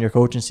have that on your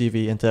coaching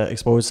CV and to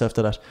expose yourself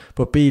to that.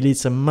 But B,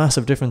 leads to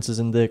massive differences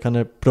in the kind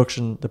of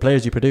production, the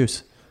players you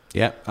produce.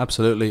 Yeah,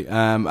 absolutely.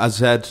 As I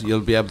said, you'll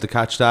be able to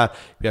catch that.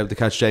 You'll be able to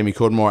catch Jamie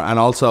Cudmore. And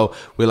also,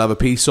 we'll have a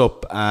piece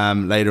up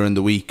later in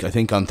the week, I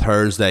think on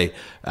Thursday,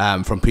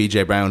 from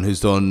PJ Brown, who's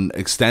done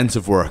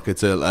extensive work.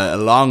 It's a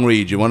long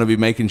read. You want to be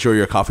making sure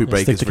your coffee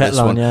break is for this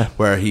one,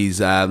 where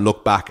he's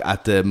looked back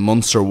at the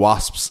Munster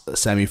Wasps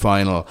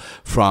semi-final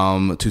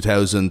from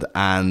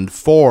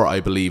 2004, I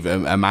believe,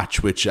 a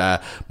match which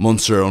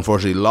Munster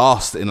unfortunately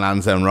lost in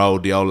Lansdowne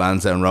Road, the old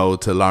Lansdowne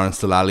Road, to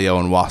Lawrence Delalio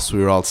and Wasps. We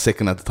were all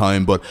sickened at the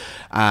time, but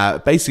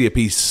basically a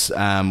piece with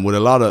a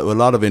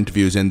lot of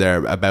interviews in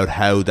there about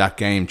how that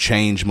game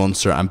changed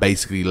Munster and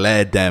basically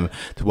led them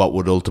to what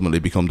would ultimately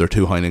become their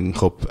two Heineken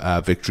Cup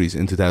victories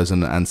in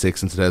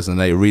 2006 and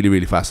 2008. Really,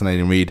 really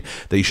fascinating read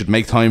that you should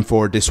make time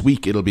for this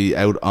week. It'll be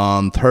out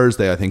on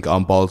Thursday, I think,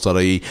 on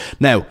balls.ie.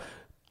 Now,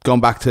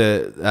 going back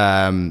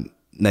to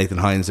Nathan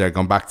Hines there,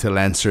 going back to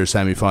Leinster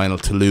semi-final,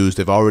 Toulouse.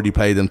 They've already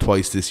played them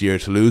twice this year.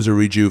 Toulouse are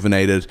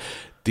rejuvenated.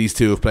 These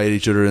two have played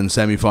each other in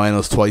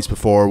semi-finals twice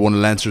before. One of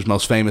Leinster's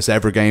most famous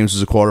ever games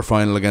was a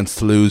quarter-final against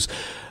Toulouse.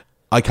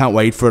 I can't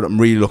wait for it. I'm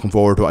really looking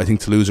forward to it. I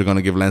think Toulouse are going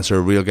to give Leinster a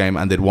real game,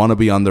 and they'd want to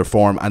be on their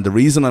form. And the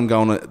reason I'm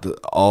going to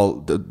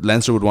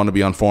Leinster would want to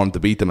be on form to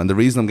beat them. And the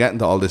reason I'm getting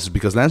to all this is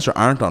because Leinster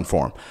aren't on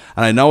form.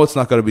 And I know it's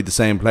not going to be the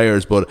same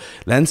players, but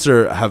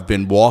Leinster have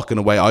been walking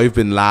away. I've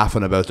been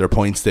laughing about their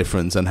points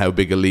difference and how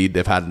big a lead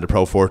they've had in the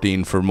Pro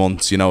 14 for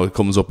months. You know, it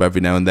comes up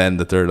every now and then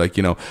that they're like,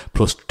 you know,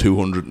 plus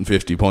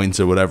 250 points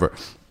or whatever.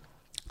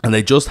 And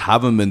they just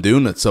haven't been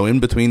doing it. So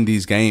in between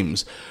these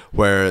games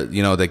where,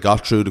 you know, they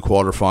got through the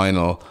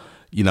quarterfinal,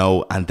 you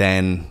know, and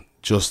then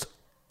just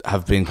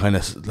have been kind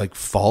of like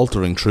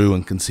faltering through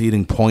and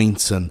conceding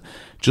points and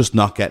just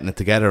not getting it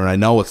together. And I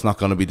know it's not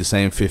going to be the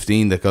same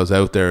 15 that goes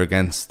out there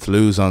against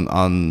Toulouse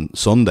on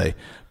Sunday.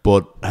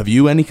 But have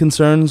you any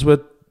concerns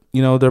with,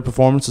 you know, their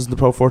performances in the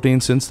Pro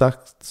 14 since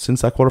that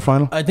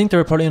quarterfinal? I think they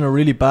were probably in a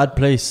really bad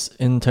place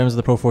in terms of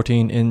the Pro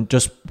 14 in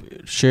just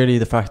surely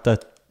the fact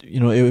that, you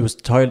know, it was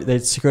tired. They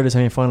secured the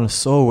semi-final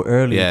so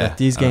early that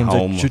these games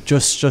are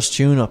just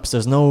tune-ups.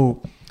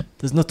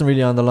 There's nothing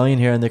really on the line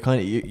here, and they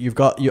kind of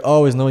you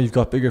always know you've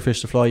got bigger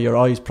fish to fly. Your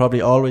eyes probably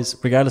always,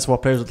 regardless of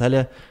what players will tell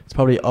you, it's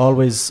probably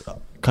always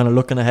kind of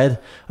looking ahead.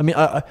 I mean,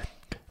 I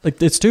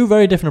like it's two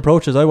very different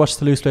approaches. I watched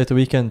Toulouse play at the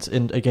weekend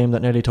in a game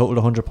that nearly totaled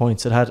 100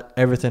 points. It had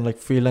everything like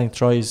free length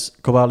tries,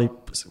 Kobali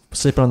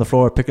slipping on the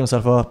floor, picking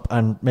himself up,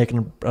 and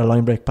making a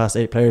line break past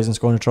 8 players and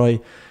scoring a try.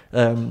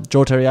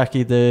 Joe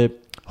Teriyaki, the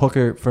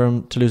hooker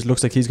from Toulouse,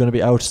 looks like he's going to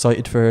be out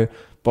cited for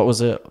what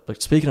was it,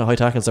 like, speaking of high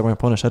tackles that weren't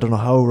punished. I don't know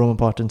how Roman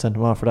Pot didn't send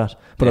him off for that,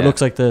 but it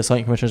looks like the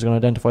citing commissioner is going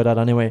to identify that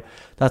anyway.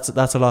 That's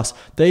a loss.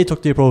 They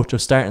took the approach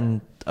of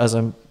starting, as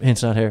I'm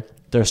hinting at here,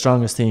 their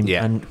strongest team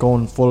and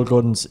going full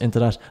guns into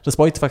that,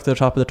 despite the fact they're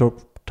top of the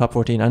top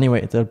 14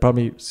 anyway. They'll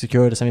probably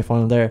secure the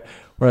semi-final there,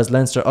 whereas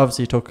Leinster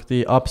obviously took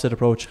the opposite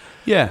approach.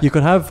 You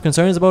could have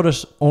concerns about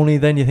it, only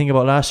then you think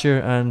about last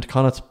year and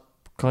Connacht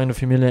kind of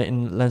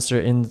humiliating Leinster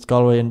in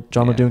Galway and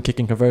John Muldoon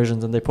kicking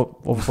conversions, and they put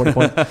over 40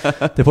 points.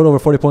 They put over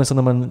 40 points on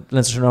them, and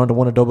Leinster turned around and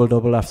won a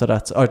double after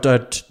that, or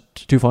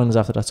two finals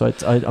after that. So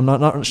I'm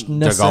not necessarily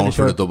they're going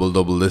for a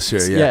double this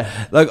year.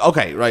 Like,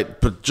 okay, right,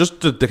 but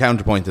just the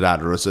counterpoint to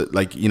that, or is it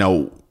like, you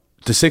know,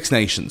 the Six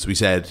Nations? We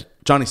said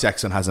Johnny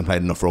Sexton hasn't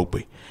played enough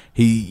rugby.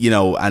 He, you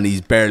know, and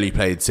he's barely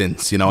played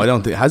since. You know, I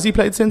don't think, has he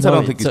played since? No, I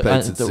don't think he's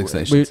played since the Six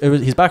Nations.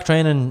 He's back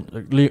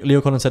training.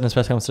 Leo Cullen said in his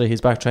press conference today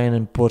he's back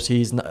training, but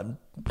he's not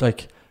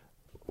like.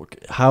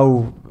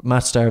 how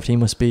match starved he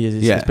must be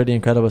is pretty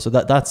incredible. So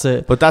that's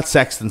it. But that's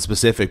Sexton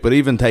specific. But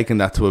even taking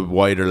that to a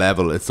wider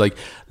level, it's like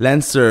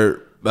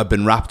Leinster have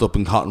been wrapped up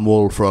in cotton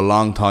wool for a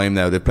long time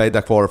now. They played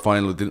that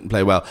quarter-final, didn't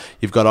play well.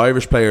 You've got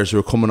Irish players who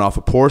are coming off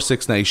a poor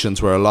Six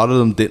Nations where a lot of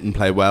them didn't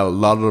play well, a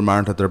lot of them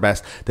aren't at their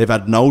best. They've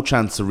had no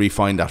chance to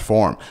refine that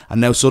form, and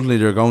now suddenly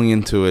they're going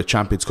into a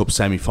Champions Cup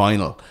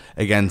semi-final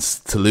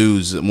against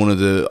Toulouse, one of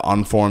the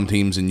on-form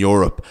teams in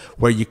Europe,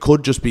 where you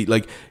could just be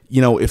like,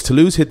 you know, if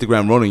Toulouse hit the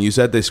ground running, you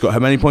said they scored, how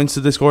many points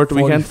did they score at the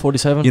weekend?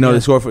 47. You know, they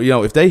scored for, you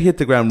know, if they hit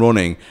the ground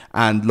running,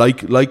 and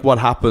like what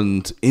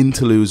happened in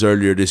Toulouse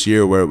earlier this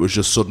year, where it was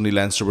just suddenly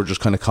Leinster were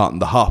just kind of caught in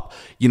the hop,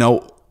 you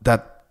know,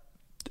 that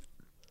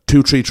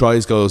 2-3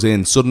 tries goes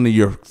in, suddenly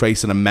you're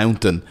facing a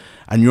mountain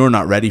and you're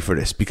not ready for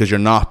this because you're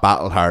not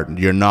battle hardened,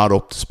 you're not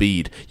up to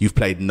speed, you've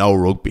played no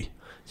rugby.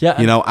 Yeah,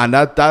 you know, and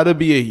that'd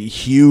be a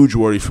huge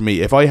worry for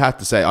me. If I had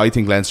to say, I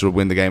think Leinster will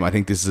win the game. I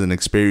think this is an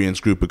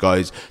experienced group of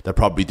guys that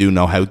probably do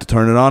know how to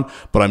turn it on.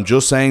 But I'm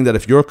just saying that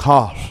if you're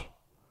caught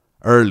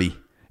early,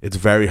 it's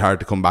very hard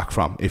to come back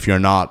from. If you're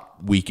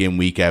not week in,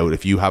 week out,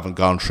 if you haven't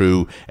gone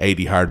through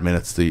 80 hard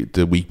minutes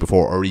the week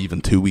before or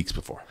even 2 weeks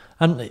before.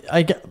 And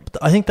I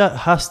think that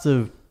has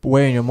to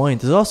weigh in your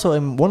mind. There's also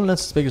one of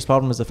Leinster's biggest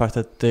problem is the fact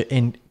that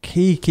in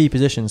key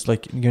positions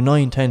like your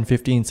 9, 10,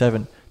 15,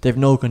 7, they've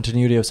no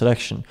continuity of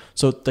selection.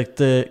 So like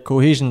the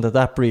cohesion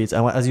that breeds,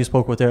 and as you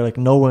spoke about there, like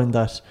knowing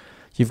that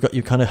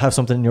you kind of have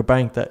something in your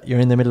bank that you're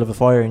in the middle of a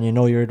fire and you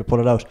know you're able to pull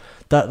it out.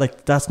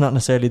 That's not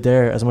necessarily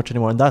there as much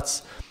anymore, and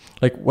that's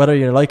like whether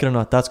you like it or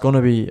not, that's going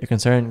to be a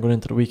concern going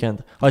into the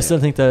weekend. I still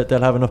think that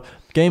they'll have enough.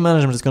 Game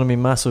management is going to be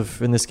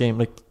massive in this game.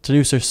 Like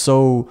Toulouse are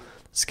so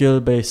skill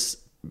based.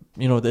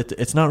 You know,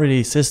 it's not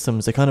really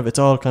systems. It's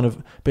all kind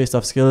of based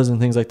off skills and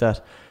things like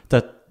that.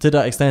 That to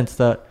that extent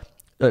that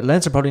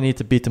Leinster probably need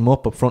to beat them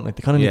up front. Like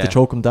they kind of need to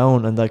choke them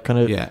down and like kind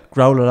of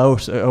growl it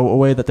out a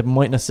way that they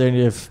might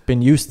necessarily have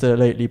been used to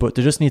lately. But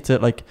they just need to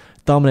like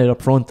dominate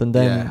up front and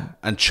then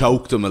and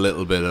choke them a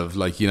little bit of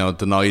like, you know,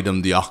 deny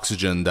them the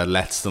oxygen that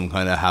lets them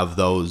kind of have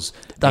those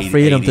that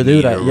freedom to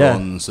do that.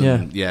 Runs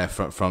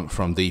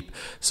from deep.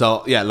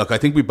 So yeah, look, I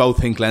think we both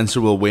think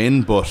Leinster will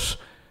win, but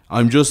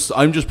I'm just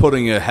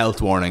putting a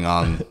health warning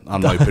on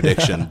my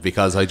prediction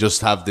because I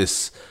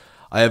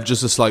have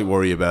just a slight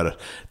worry about it.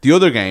 The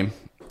other game,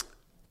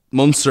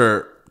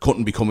 Munster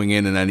couldn't be coming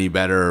in any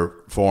better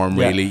form,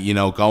 really. You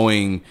know,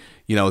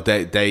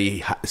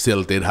 they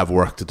still did have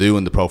work to do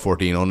in the Pro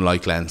 14,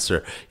 unlike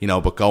Leinster, you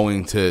know, but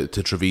going to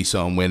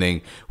Treviso and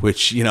winning,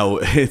 which, you know,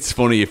 it's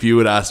funny, if you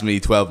had asked me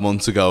 12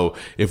 months ago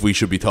if we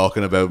should be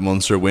talking about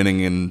Munster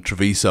winning in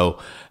Treviso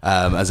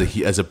as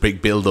a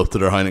big build-up to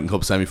their Heineken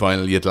Cup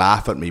semi-final, you'd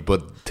laugh at me,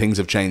 but things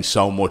have changed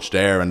so much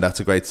there, and that's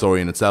a great story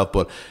in itself.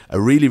 But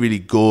a really, really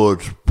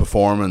good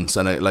performance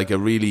and a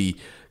really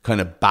kind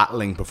of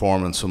battling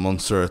performance from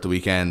Munster at the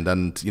weekend,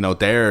 and you know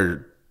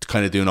they're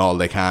kind of doing all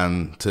they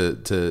can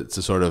to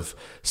sort of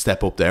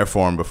step up their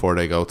form before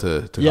they go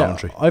to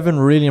Coventry. I've been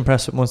really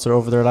impressed with Munster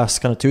over their last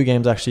kind of 2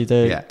 games actually.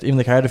 Even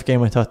the Cardiff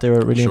game I thought they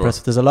were really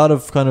impressive. There's a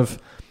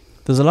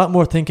lot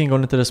more thinking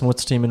going into this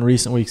Munster team in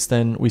recent weeks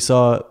than we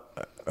saw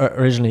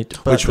originally,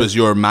 which was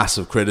your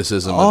massive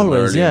criticism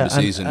always, of them earlier in the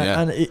season.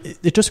 And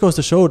it just goes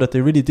to show that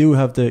they really do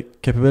have the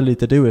capability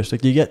to do it.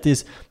 Like you get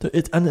these,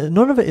 and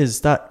none of it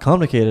is that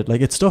complicated.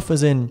 Like it's stuff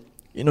as in,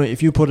 you know,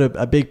 if you put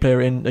a big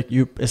player in, like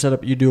you do a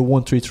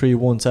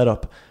 1-3-3-1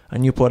 setup,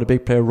 and you put a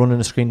big player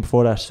running a screen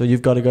before that. So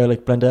you've got a guy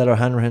like Blundell or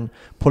Hanrahan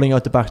pulling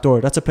out the back door.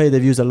 That's a play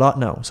they've used a lot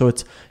now. So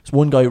it's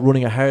one guy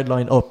running a hard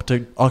line up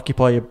to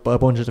occupy a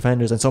bunch of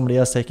defenders, and somebody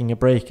else taking a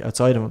break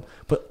outside of him.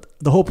 But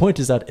the whole point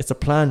is that it's a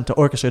plan to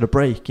orchestrate a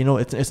break. You know,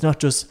 it's not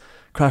just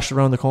crash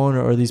around the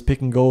corner or these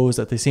pick and goes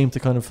that they seem to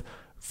kind of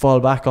fall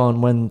back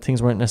on when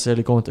things weren't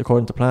necessarily going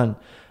according to plan.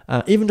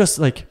 Even just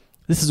like,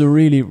 this is a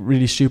really,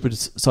 really stupid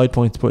side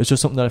point, but it's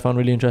just something that I found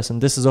really interesting.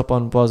 This is up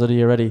on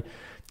Bozzadi already.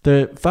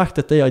 The fact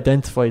that they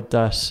identified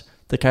that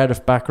the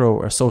Cardiff back row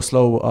are so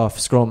slow off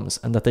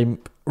scrums, and that they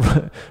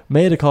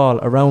made a call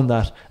around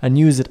that and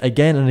used it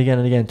again and again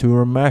and again to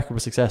remarkable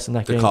success in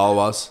that game. The call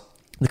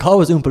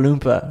was Oompa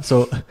Loompa.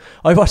 So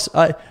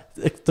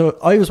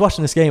I was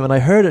watching this game and I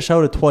heard it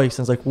shouted twice,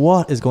 and it's like,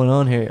 what is going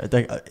on here?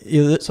 Like,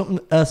 either something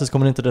else is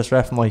coming into this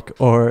ref mic,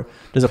 or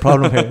there's a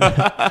problem here.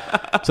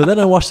 So then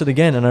I watched it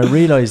again and I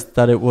realised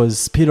that it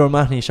was Peter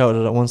O'Mahony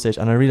shouted at one stage,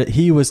 and I realised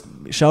he was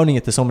shouting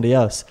it to somebody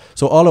else.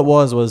 So all it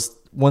was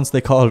once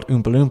they called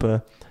Oompa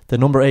Loompa, the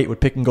number 8 would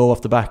pick and go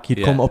off the back.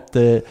 He'd come up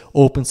the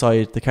open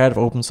side, the Cardiff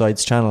open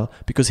sides channel,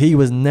 because he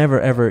was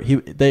never ever.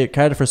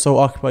 Cardiff are so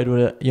occupied with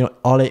it, you know,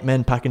 all 8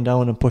 men packing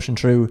down and pushing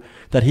through,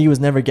 that he was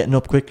never getting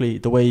up quickly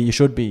the way you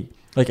should be.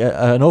 Like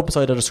an open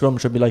side at a scrum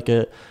should be like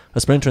a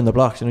sprinter in the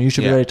blocks. You know, you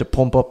should be ready to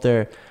pump up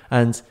there.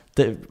 And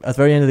at the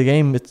very end of the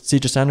game, it's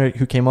CJ Stander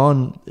who came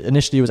on.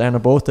 Initially, it was Arna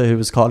Botha who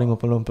was calling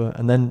Oompa Loompa,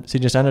 and then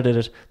CJ Stander did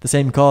it, the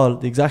same call,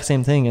 the exact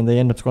same thing, and they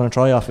ended up scoring a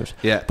try off it.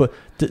 Yeah. But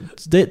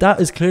that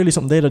is clearly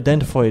something they'd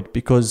identified,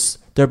 because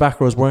their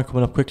back rows weren't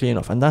coming up quickly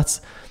enough, and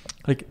that's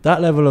like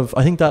that level of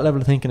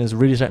thinking is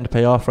really starting to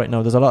pay off right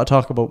now. There's a lot of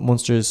talk about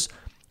Munster's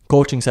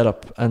coaching setup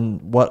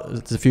and what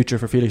is the future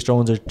for Felix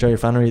Jones or Jerry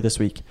Flannery this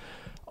week.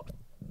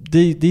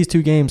 These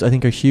 2 games I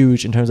think are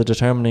huge in terms of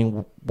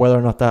determining whether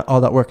or not that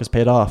all that work has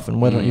paid off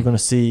and whether you're going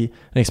to see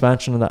an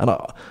expansion of that. And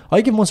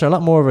I give Munster a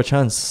lot more of a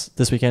chance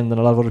this weekend than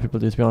a lot of other people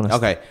do, to be honest.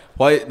 Okay,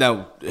 why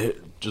now?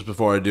 Just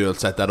before I do, I'll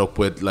set that up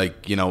with,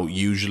 like, you know,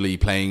 usually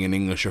playing an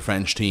English or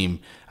French team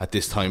at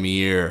this time of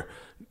year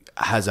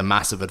has a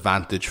massive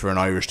advantage for an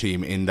Irish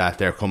team in that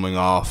they're coming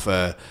off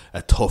a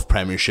tough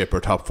Premiership or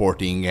top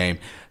 14 game.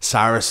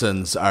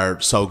 Saracens are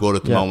so good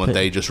at the moment,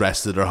 they just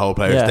rested their whole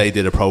players. They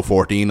did a Pro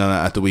 14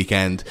 at the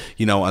weekend,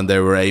 you know, and they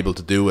were able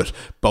to do it.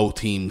 Both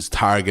teams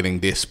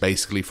targeting this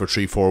basically for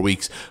 3-4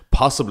 weeks,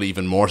 possibly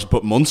even more,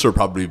 but Munster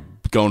probably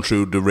going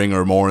through the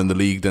ringer more in the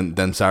league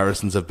than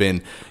Saracens have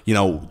been. You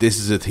know, this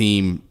is a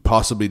team,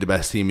 possibly the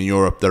best team in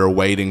Europe, that are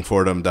waiting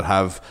for them, that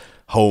have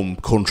home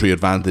country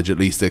advantage, at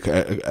least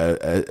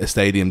a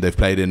stadium they've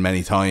played in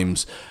many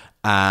times.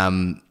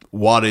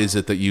 What is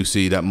it that you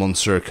see that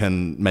Munster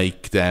can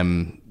make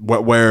them?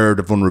 Where are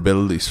the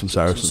vulnerabilities from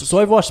Saracens? So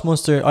I've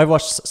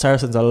watched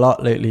Saracens a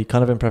lot lately,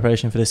 kind of in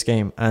preparation for this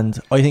game, and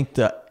I think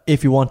that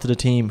if you wanted a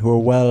team who are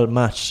well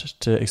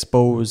matched to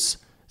expose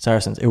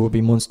Saracens, it would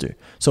be Munster.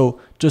 So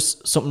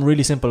just something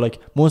really simple, like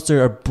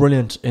Munster are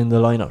brilliant in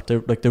the lineup.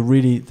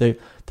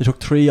 They took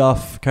 3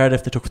 off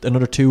Cardiff, they took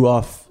another 2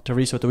 off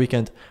Tyrese at the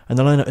weekend, and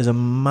the lineup is a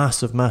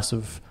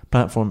massive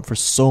platform for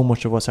so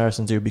much of what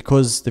Saracens do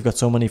because they've got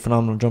so many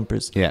phenomenal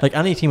jumpers. Like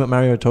any team with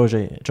Mario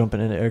Itoje jumping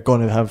in are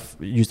going to have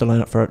used the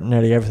lineup for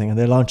nearly everything, and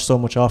they launch so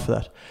much off of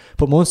that.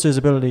 But Munster's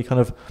ability,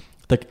 kind of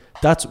like,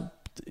 that's,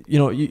 you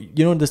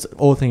know this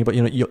old thing about,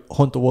 you know, you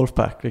hunt the wolf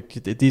pack. Like,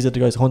 these are the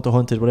guys hunt the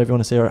hunted, whatever you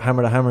want to say, or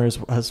hammer the hammers,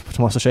 as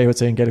Tomas O'Shea would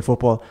say in Gaelic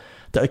football.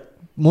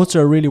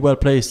 Munster are really well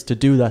placed to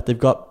do that. They've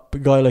got a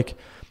guy like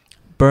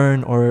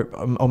Byrne or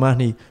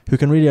O'Mahony who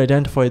can really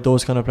identify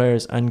those kind of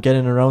players and get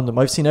in around them.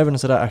 I've seen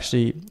evidence of that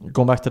actually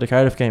going back to the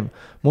Cardiff game.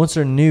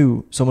 Munster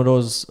knew some of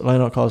those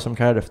line-out calls from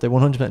Cardiff. They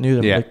 100% knew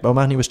them. Like,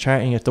 O'Mahony was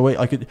charting it the way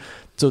I could.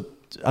 So,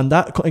 and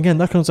that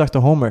comes back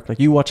to homework. Like,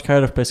 you watch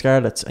Cardiff play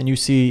Scarlets and you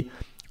see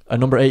a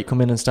number 8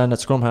 come in and stand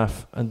at scrum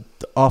half, and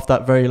off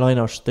that very line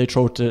out they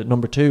throw to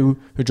number 2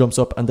 who jumps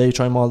up and they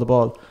try and maul the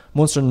ball.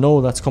 Munster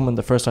know that's coming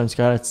the first time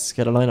Scarlets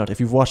get a line out,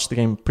 if you've watched the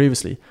game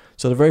previously.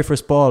 So the very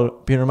first ball,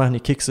 Peter O'Mahony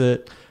kicks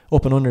it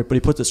up and under, but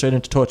he puts it straight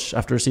into touch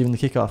after receiving the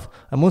kickoff,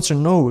 and Munster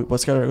know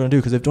what Scarlets are going to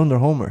do because they've done their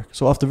homework.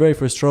 So off the very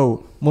first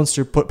throw,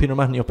 Munster put Peter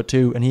O'Mahony up at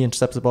 2 and he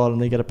intercepts the ball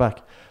and they get it back.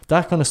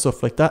 That kind of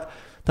stuff, like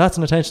that's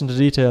an attention to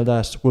detail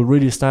that will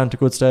really stand to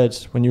good stead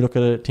when you look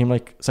at a team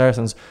like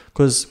Saracens.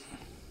 Because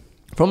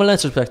from a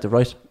Leinster perspective,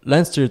 right,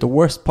 Leinster, the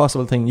worst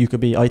possible thing you could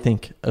be, I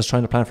think, as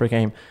trying to plan for a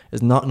game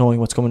is not knowing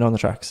what's coming down the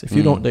tracks. If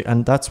you don't,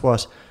 and that's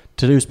what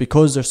Toulouse,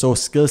 because they're so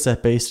skill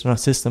set based,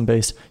 not system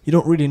based, you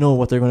don't really know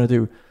what they're going to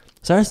do.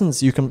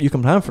 Saracens, you can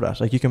plan for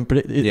that. Like, you can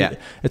predict it.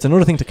 It's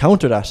another thing to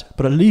counter that,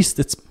 but at least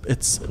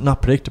it's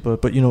not predictable.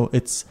 But you know,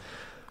 it's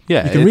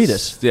you can read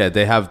it. Yeah,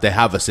 they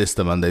have a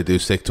system and they do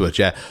stick to it.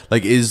 Yeah,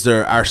 like,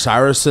 are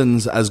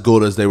Saracens as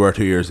good as they were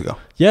 2 years ago?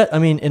 Yeah, I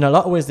mean, in a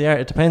lot of ways they are.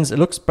 It depends. It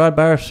looks, Brad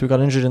Barrett, who got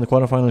injured in the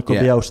quarterfinal,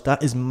 could be out.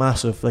 That is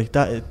massive. Like,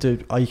 that,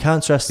 dude, you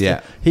can't stress.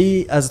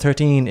 He, as a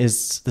 13,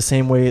 is the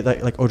same way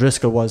that like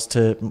O'Driscoll was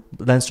to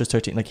Leinster's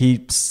 13. Like,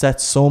 he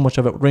sets so much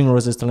of it. Ring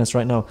resist to Leinster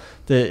right now.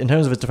 In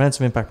terms of his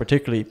defensive impact,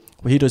 particularly,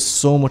 he does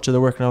so much of the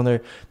work around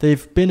there.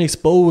 They've been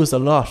exposed a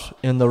lot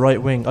in the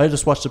right wing. I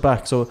just watched it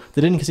back. So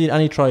they didn't concede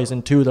any tries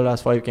in 2 of their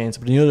last 5 games,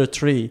 but in the other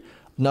 3,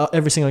 not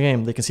every single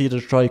game they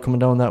conceded a try coming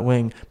down that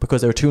wing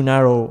because they were too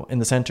narrow in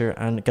the centre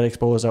and get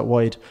exposed out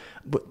wide.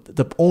 But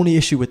the only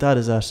issue with that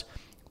is that,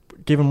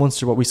 given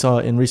Munster what we saw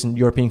in recent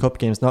European Cup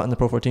games, not in the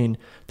Pro 14,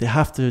 they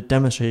have to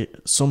demonstrate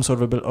some sort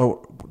of ability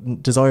or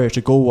desire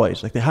to go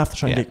wide. Like, they have to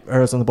try and get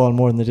Earls on the ball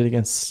more than they did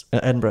against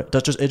Edinburgh.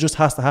 It just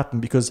has to happen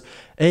because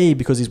A,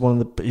 because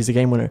he's a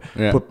game winner,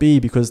 but B,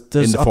 because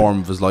there's in the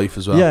form of his life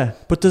as well. Yeah,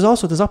 but there's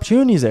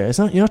opportunities there.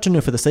 You're not doing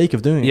it for the sake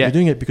of doing it. You're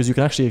doing it because you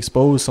can actually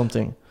expose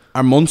something.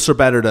 Are Munster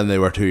better than they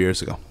were 2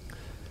 years ago?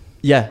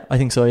 Yeah, I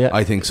think so. Yeah,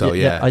 I think so.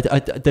 Yeah.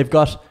 They've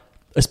got,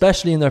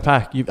 especially in their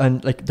pack,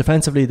 and like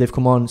defensively, they've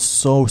come on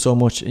so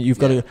much. You've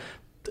got to,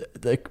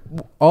 like,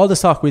 all the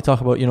talk we talk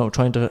about, you know,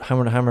 trying to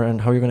hammer the hammer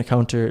and how you're going to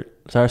counter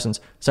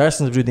Saracens.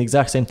 Saracens are doing the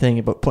exact same thing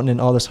about putting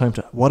in all this time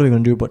to what are we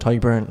going to do about Ty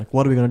Byrne? Like,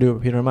 what are we going to do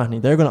about Peter O'Mahony?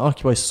 They're going to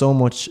occupy so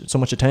much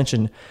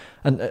attention,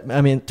 and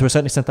I mean, to a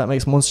certain extent, that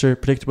makes Munster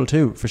predictable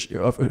too. For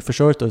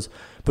sure, it does.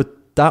 But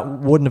that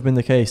wouldn't have been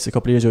the case a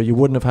couple of years ago. You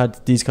wouldn't have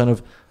had these kind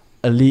of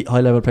elite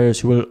high level players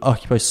who will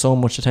occupy so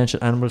much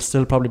attention and will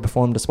still probably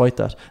perform despite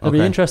that. It'll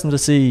be interesting to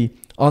see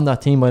on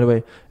that team, by the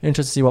way,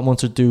 interesting to see what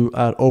Munster do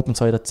at open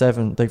side at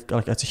 7. They've got,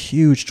 like, it's a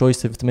huge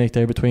choice to make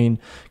there between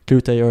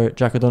Clute or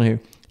Jack O'Donoghue.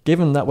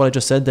 Given that what I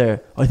just said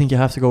there, I think you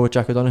have to go with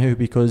Jack O'Donoghue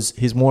because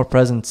he's more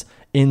present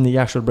in the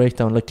actual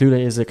breakdown. Like, Clute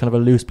is a kind of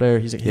a loose player.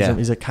 He's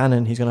a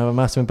cannon. He's going to have a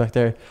massive impact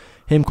there.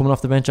 Him coming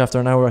off the bench after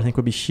an hour, I think,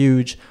 would be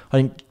huge. I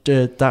think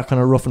that kind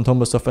of rough and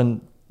tumble stuff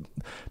and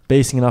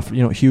basing it off,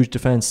 you know, huge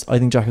defence. I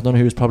think Jack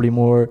O'Donoghue is probably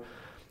more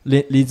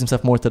leads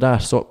himself more to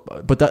that. So,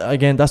 but that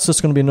again, that's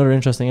just going to be another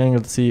interesting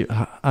angle to see.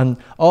 And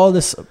all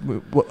this,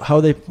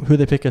 who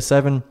they pick as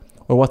 7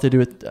 or what they do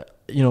with,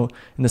 in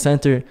the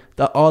centre,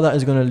 that all that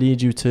is going to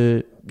lead you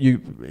to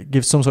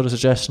give some sort of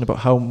suggestion about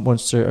how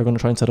Munster are going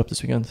to try and set up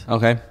this weekend.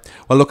 Okay.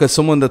 Well, look, as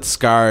someone that's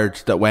scarred,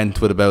 that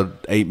went with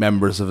about 8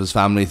 members of his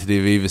family to the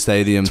Aviva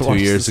Stadium 2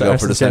 years ago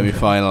for the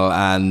semi-final,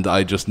 and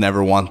I just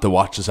never want to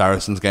watch the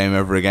Saracens game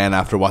ever again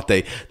after what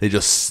they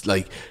just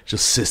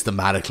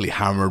systematically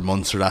hammered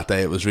Munster that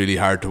day. It was really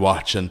hard to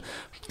watch, and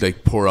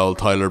like poor old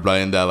Tyler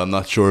Blindell, I'm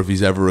not sure if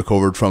he's ever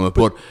recovered from it,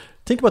 but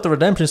think about the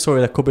redemption story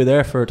that could be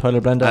there for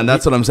Tyler Blendell. And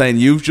that's what I'm saying.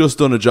 You've just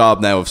done a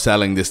job now of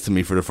selling this to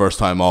me for the first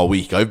time all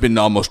week. I've been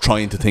almost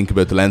trying to think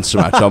about the Leinster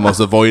match, almost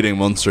avoiding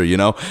Munster,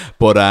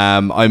 But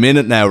I'm in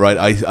it now, right?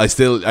 I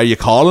still... Are you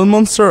calling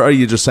Munster, or are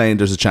you just saying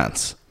there's a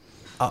chance?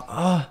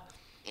 Well,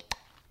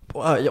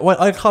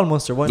 I'll call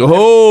Munster.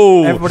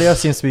 Everybody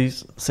else seems to be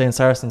saying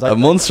Saracens. A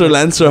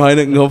Munster-Leinster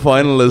Heineken Cup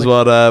final is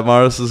what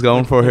Morris is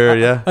going for here,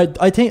 yeah.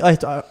 I think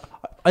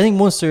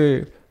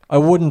Munster... I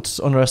wouldn't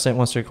underestimate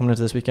Munster coming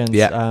into this weekend.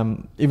 Yeah.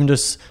 Even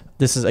just,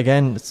 this is,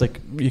 again, it's like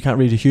you can't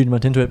read a huge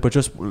amount into it, but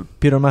just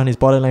Peter O'Mahony's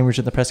body language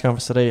in the press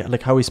conference today,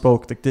 like how he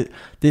spoke, like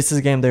this is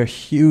a game they're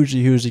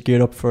hugely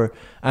geared up for,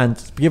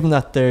 and given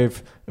that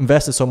they've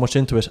invested so much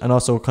into it, and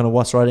also kind of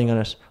what's riding on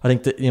it, I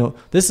think that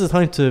this is the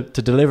time to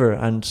deliver,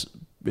 and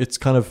it's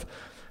kind of,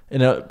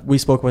 we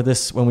spoke about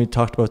this when we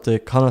talked about the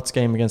Connacht's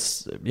game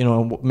against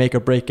make or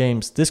break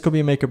games. This could be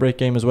a make or break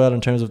game as well, in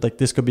terms of like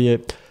this could be a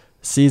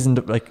season,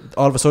 like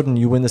all of a sudden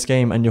you win this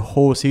game and your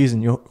whole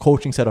season, your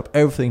coaching setup,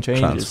 everything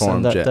changes.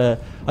 And I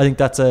think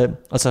that's an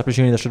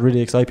opportunity that should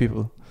really excite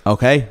people.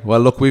 Okay, well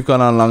look, we've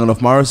gone on long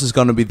enough. Morris is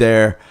going to be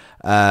there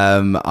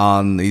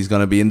he's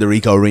going to be in the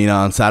Ricoh Arena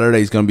on Saturday.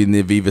 He's going to be in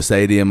the Aviva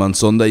Stadium on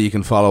Sunday. You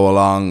can follow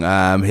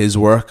along his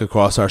work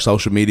across our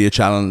social media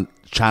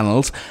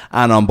channels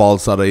and on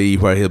balls.ie,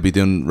 where he'll be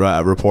doing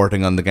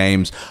reporting on the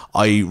games.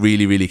 I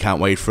really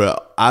can't wait for it.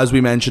 As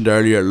we mentioned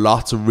earlier,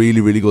 lots of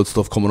really good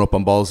stuff coming up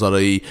on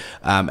balls.ie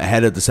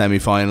ahead of the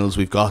semi-finals.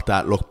 We've got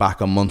that look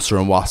back on Munster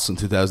and Wasps in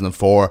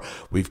 2004.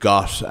 We've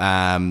got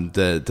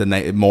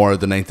the more of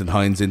the Nathan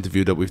Hines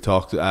interview that we've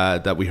talked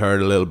that we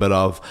heard a little bit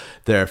of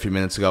there a few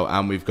minutes ago,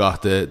 and we've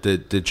got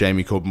the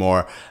Jamie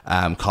Cudmore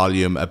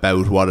column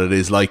about what it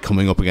is like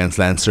coming up against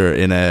Leinster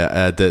in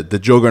the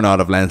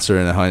juggernaut of Leinster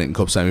in a Heineken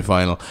Cup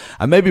semi-final.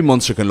 And maybe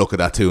Munster can look at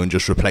that too and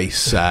just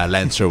replace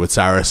Leinster with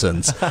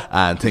Saracens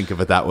and think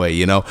of it that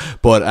way,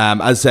 But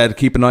as I said,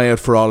 keep an eye out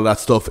for all of that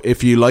stuff.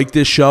 If you like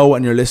this show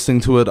and you're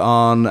listening to it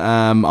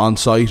on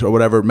site or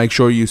whatever, make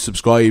sure you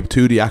subscribe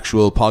to the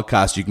actual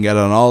podcast. You can get it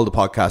on all the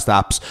podcast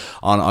apps,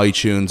 on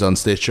iTunes, on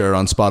Stitcher,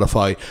 on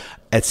Spotify,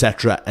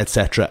 etc.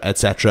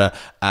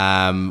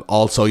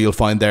 Also, you'll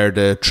find there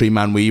the Three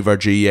Man Weaver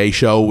GEA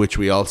show, which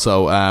we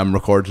also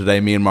recorded today.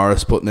 Me and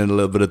Morris putting in a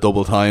little bit of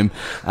double time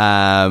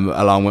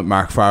along with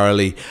Mark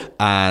Farrelly.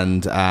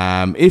 And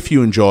if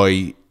you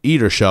enjoy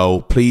either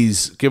show,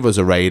 please give us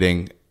a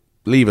rating,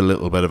 leave a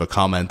little bit of a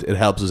comment. It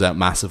helps us out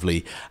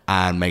massively,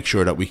 and make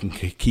sure that we can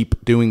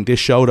keep doing this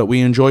show that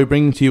we enjoy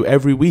bringing to you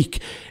every week.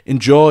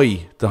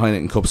 Enjoy the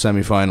Heineken Cup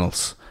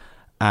semi-finals,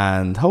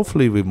 and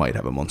hopefully we might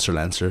have a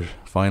Munster-Leinster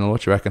final.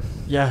 What do you reckon?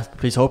 Yeah,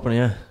 please hoping,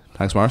 yeah.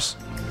 Thanks, Morris.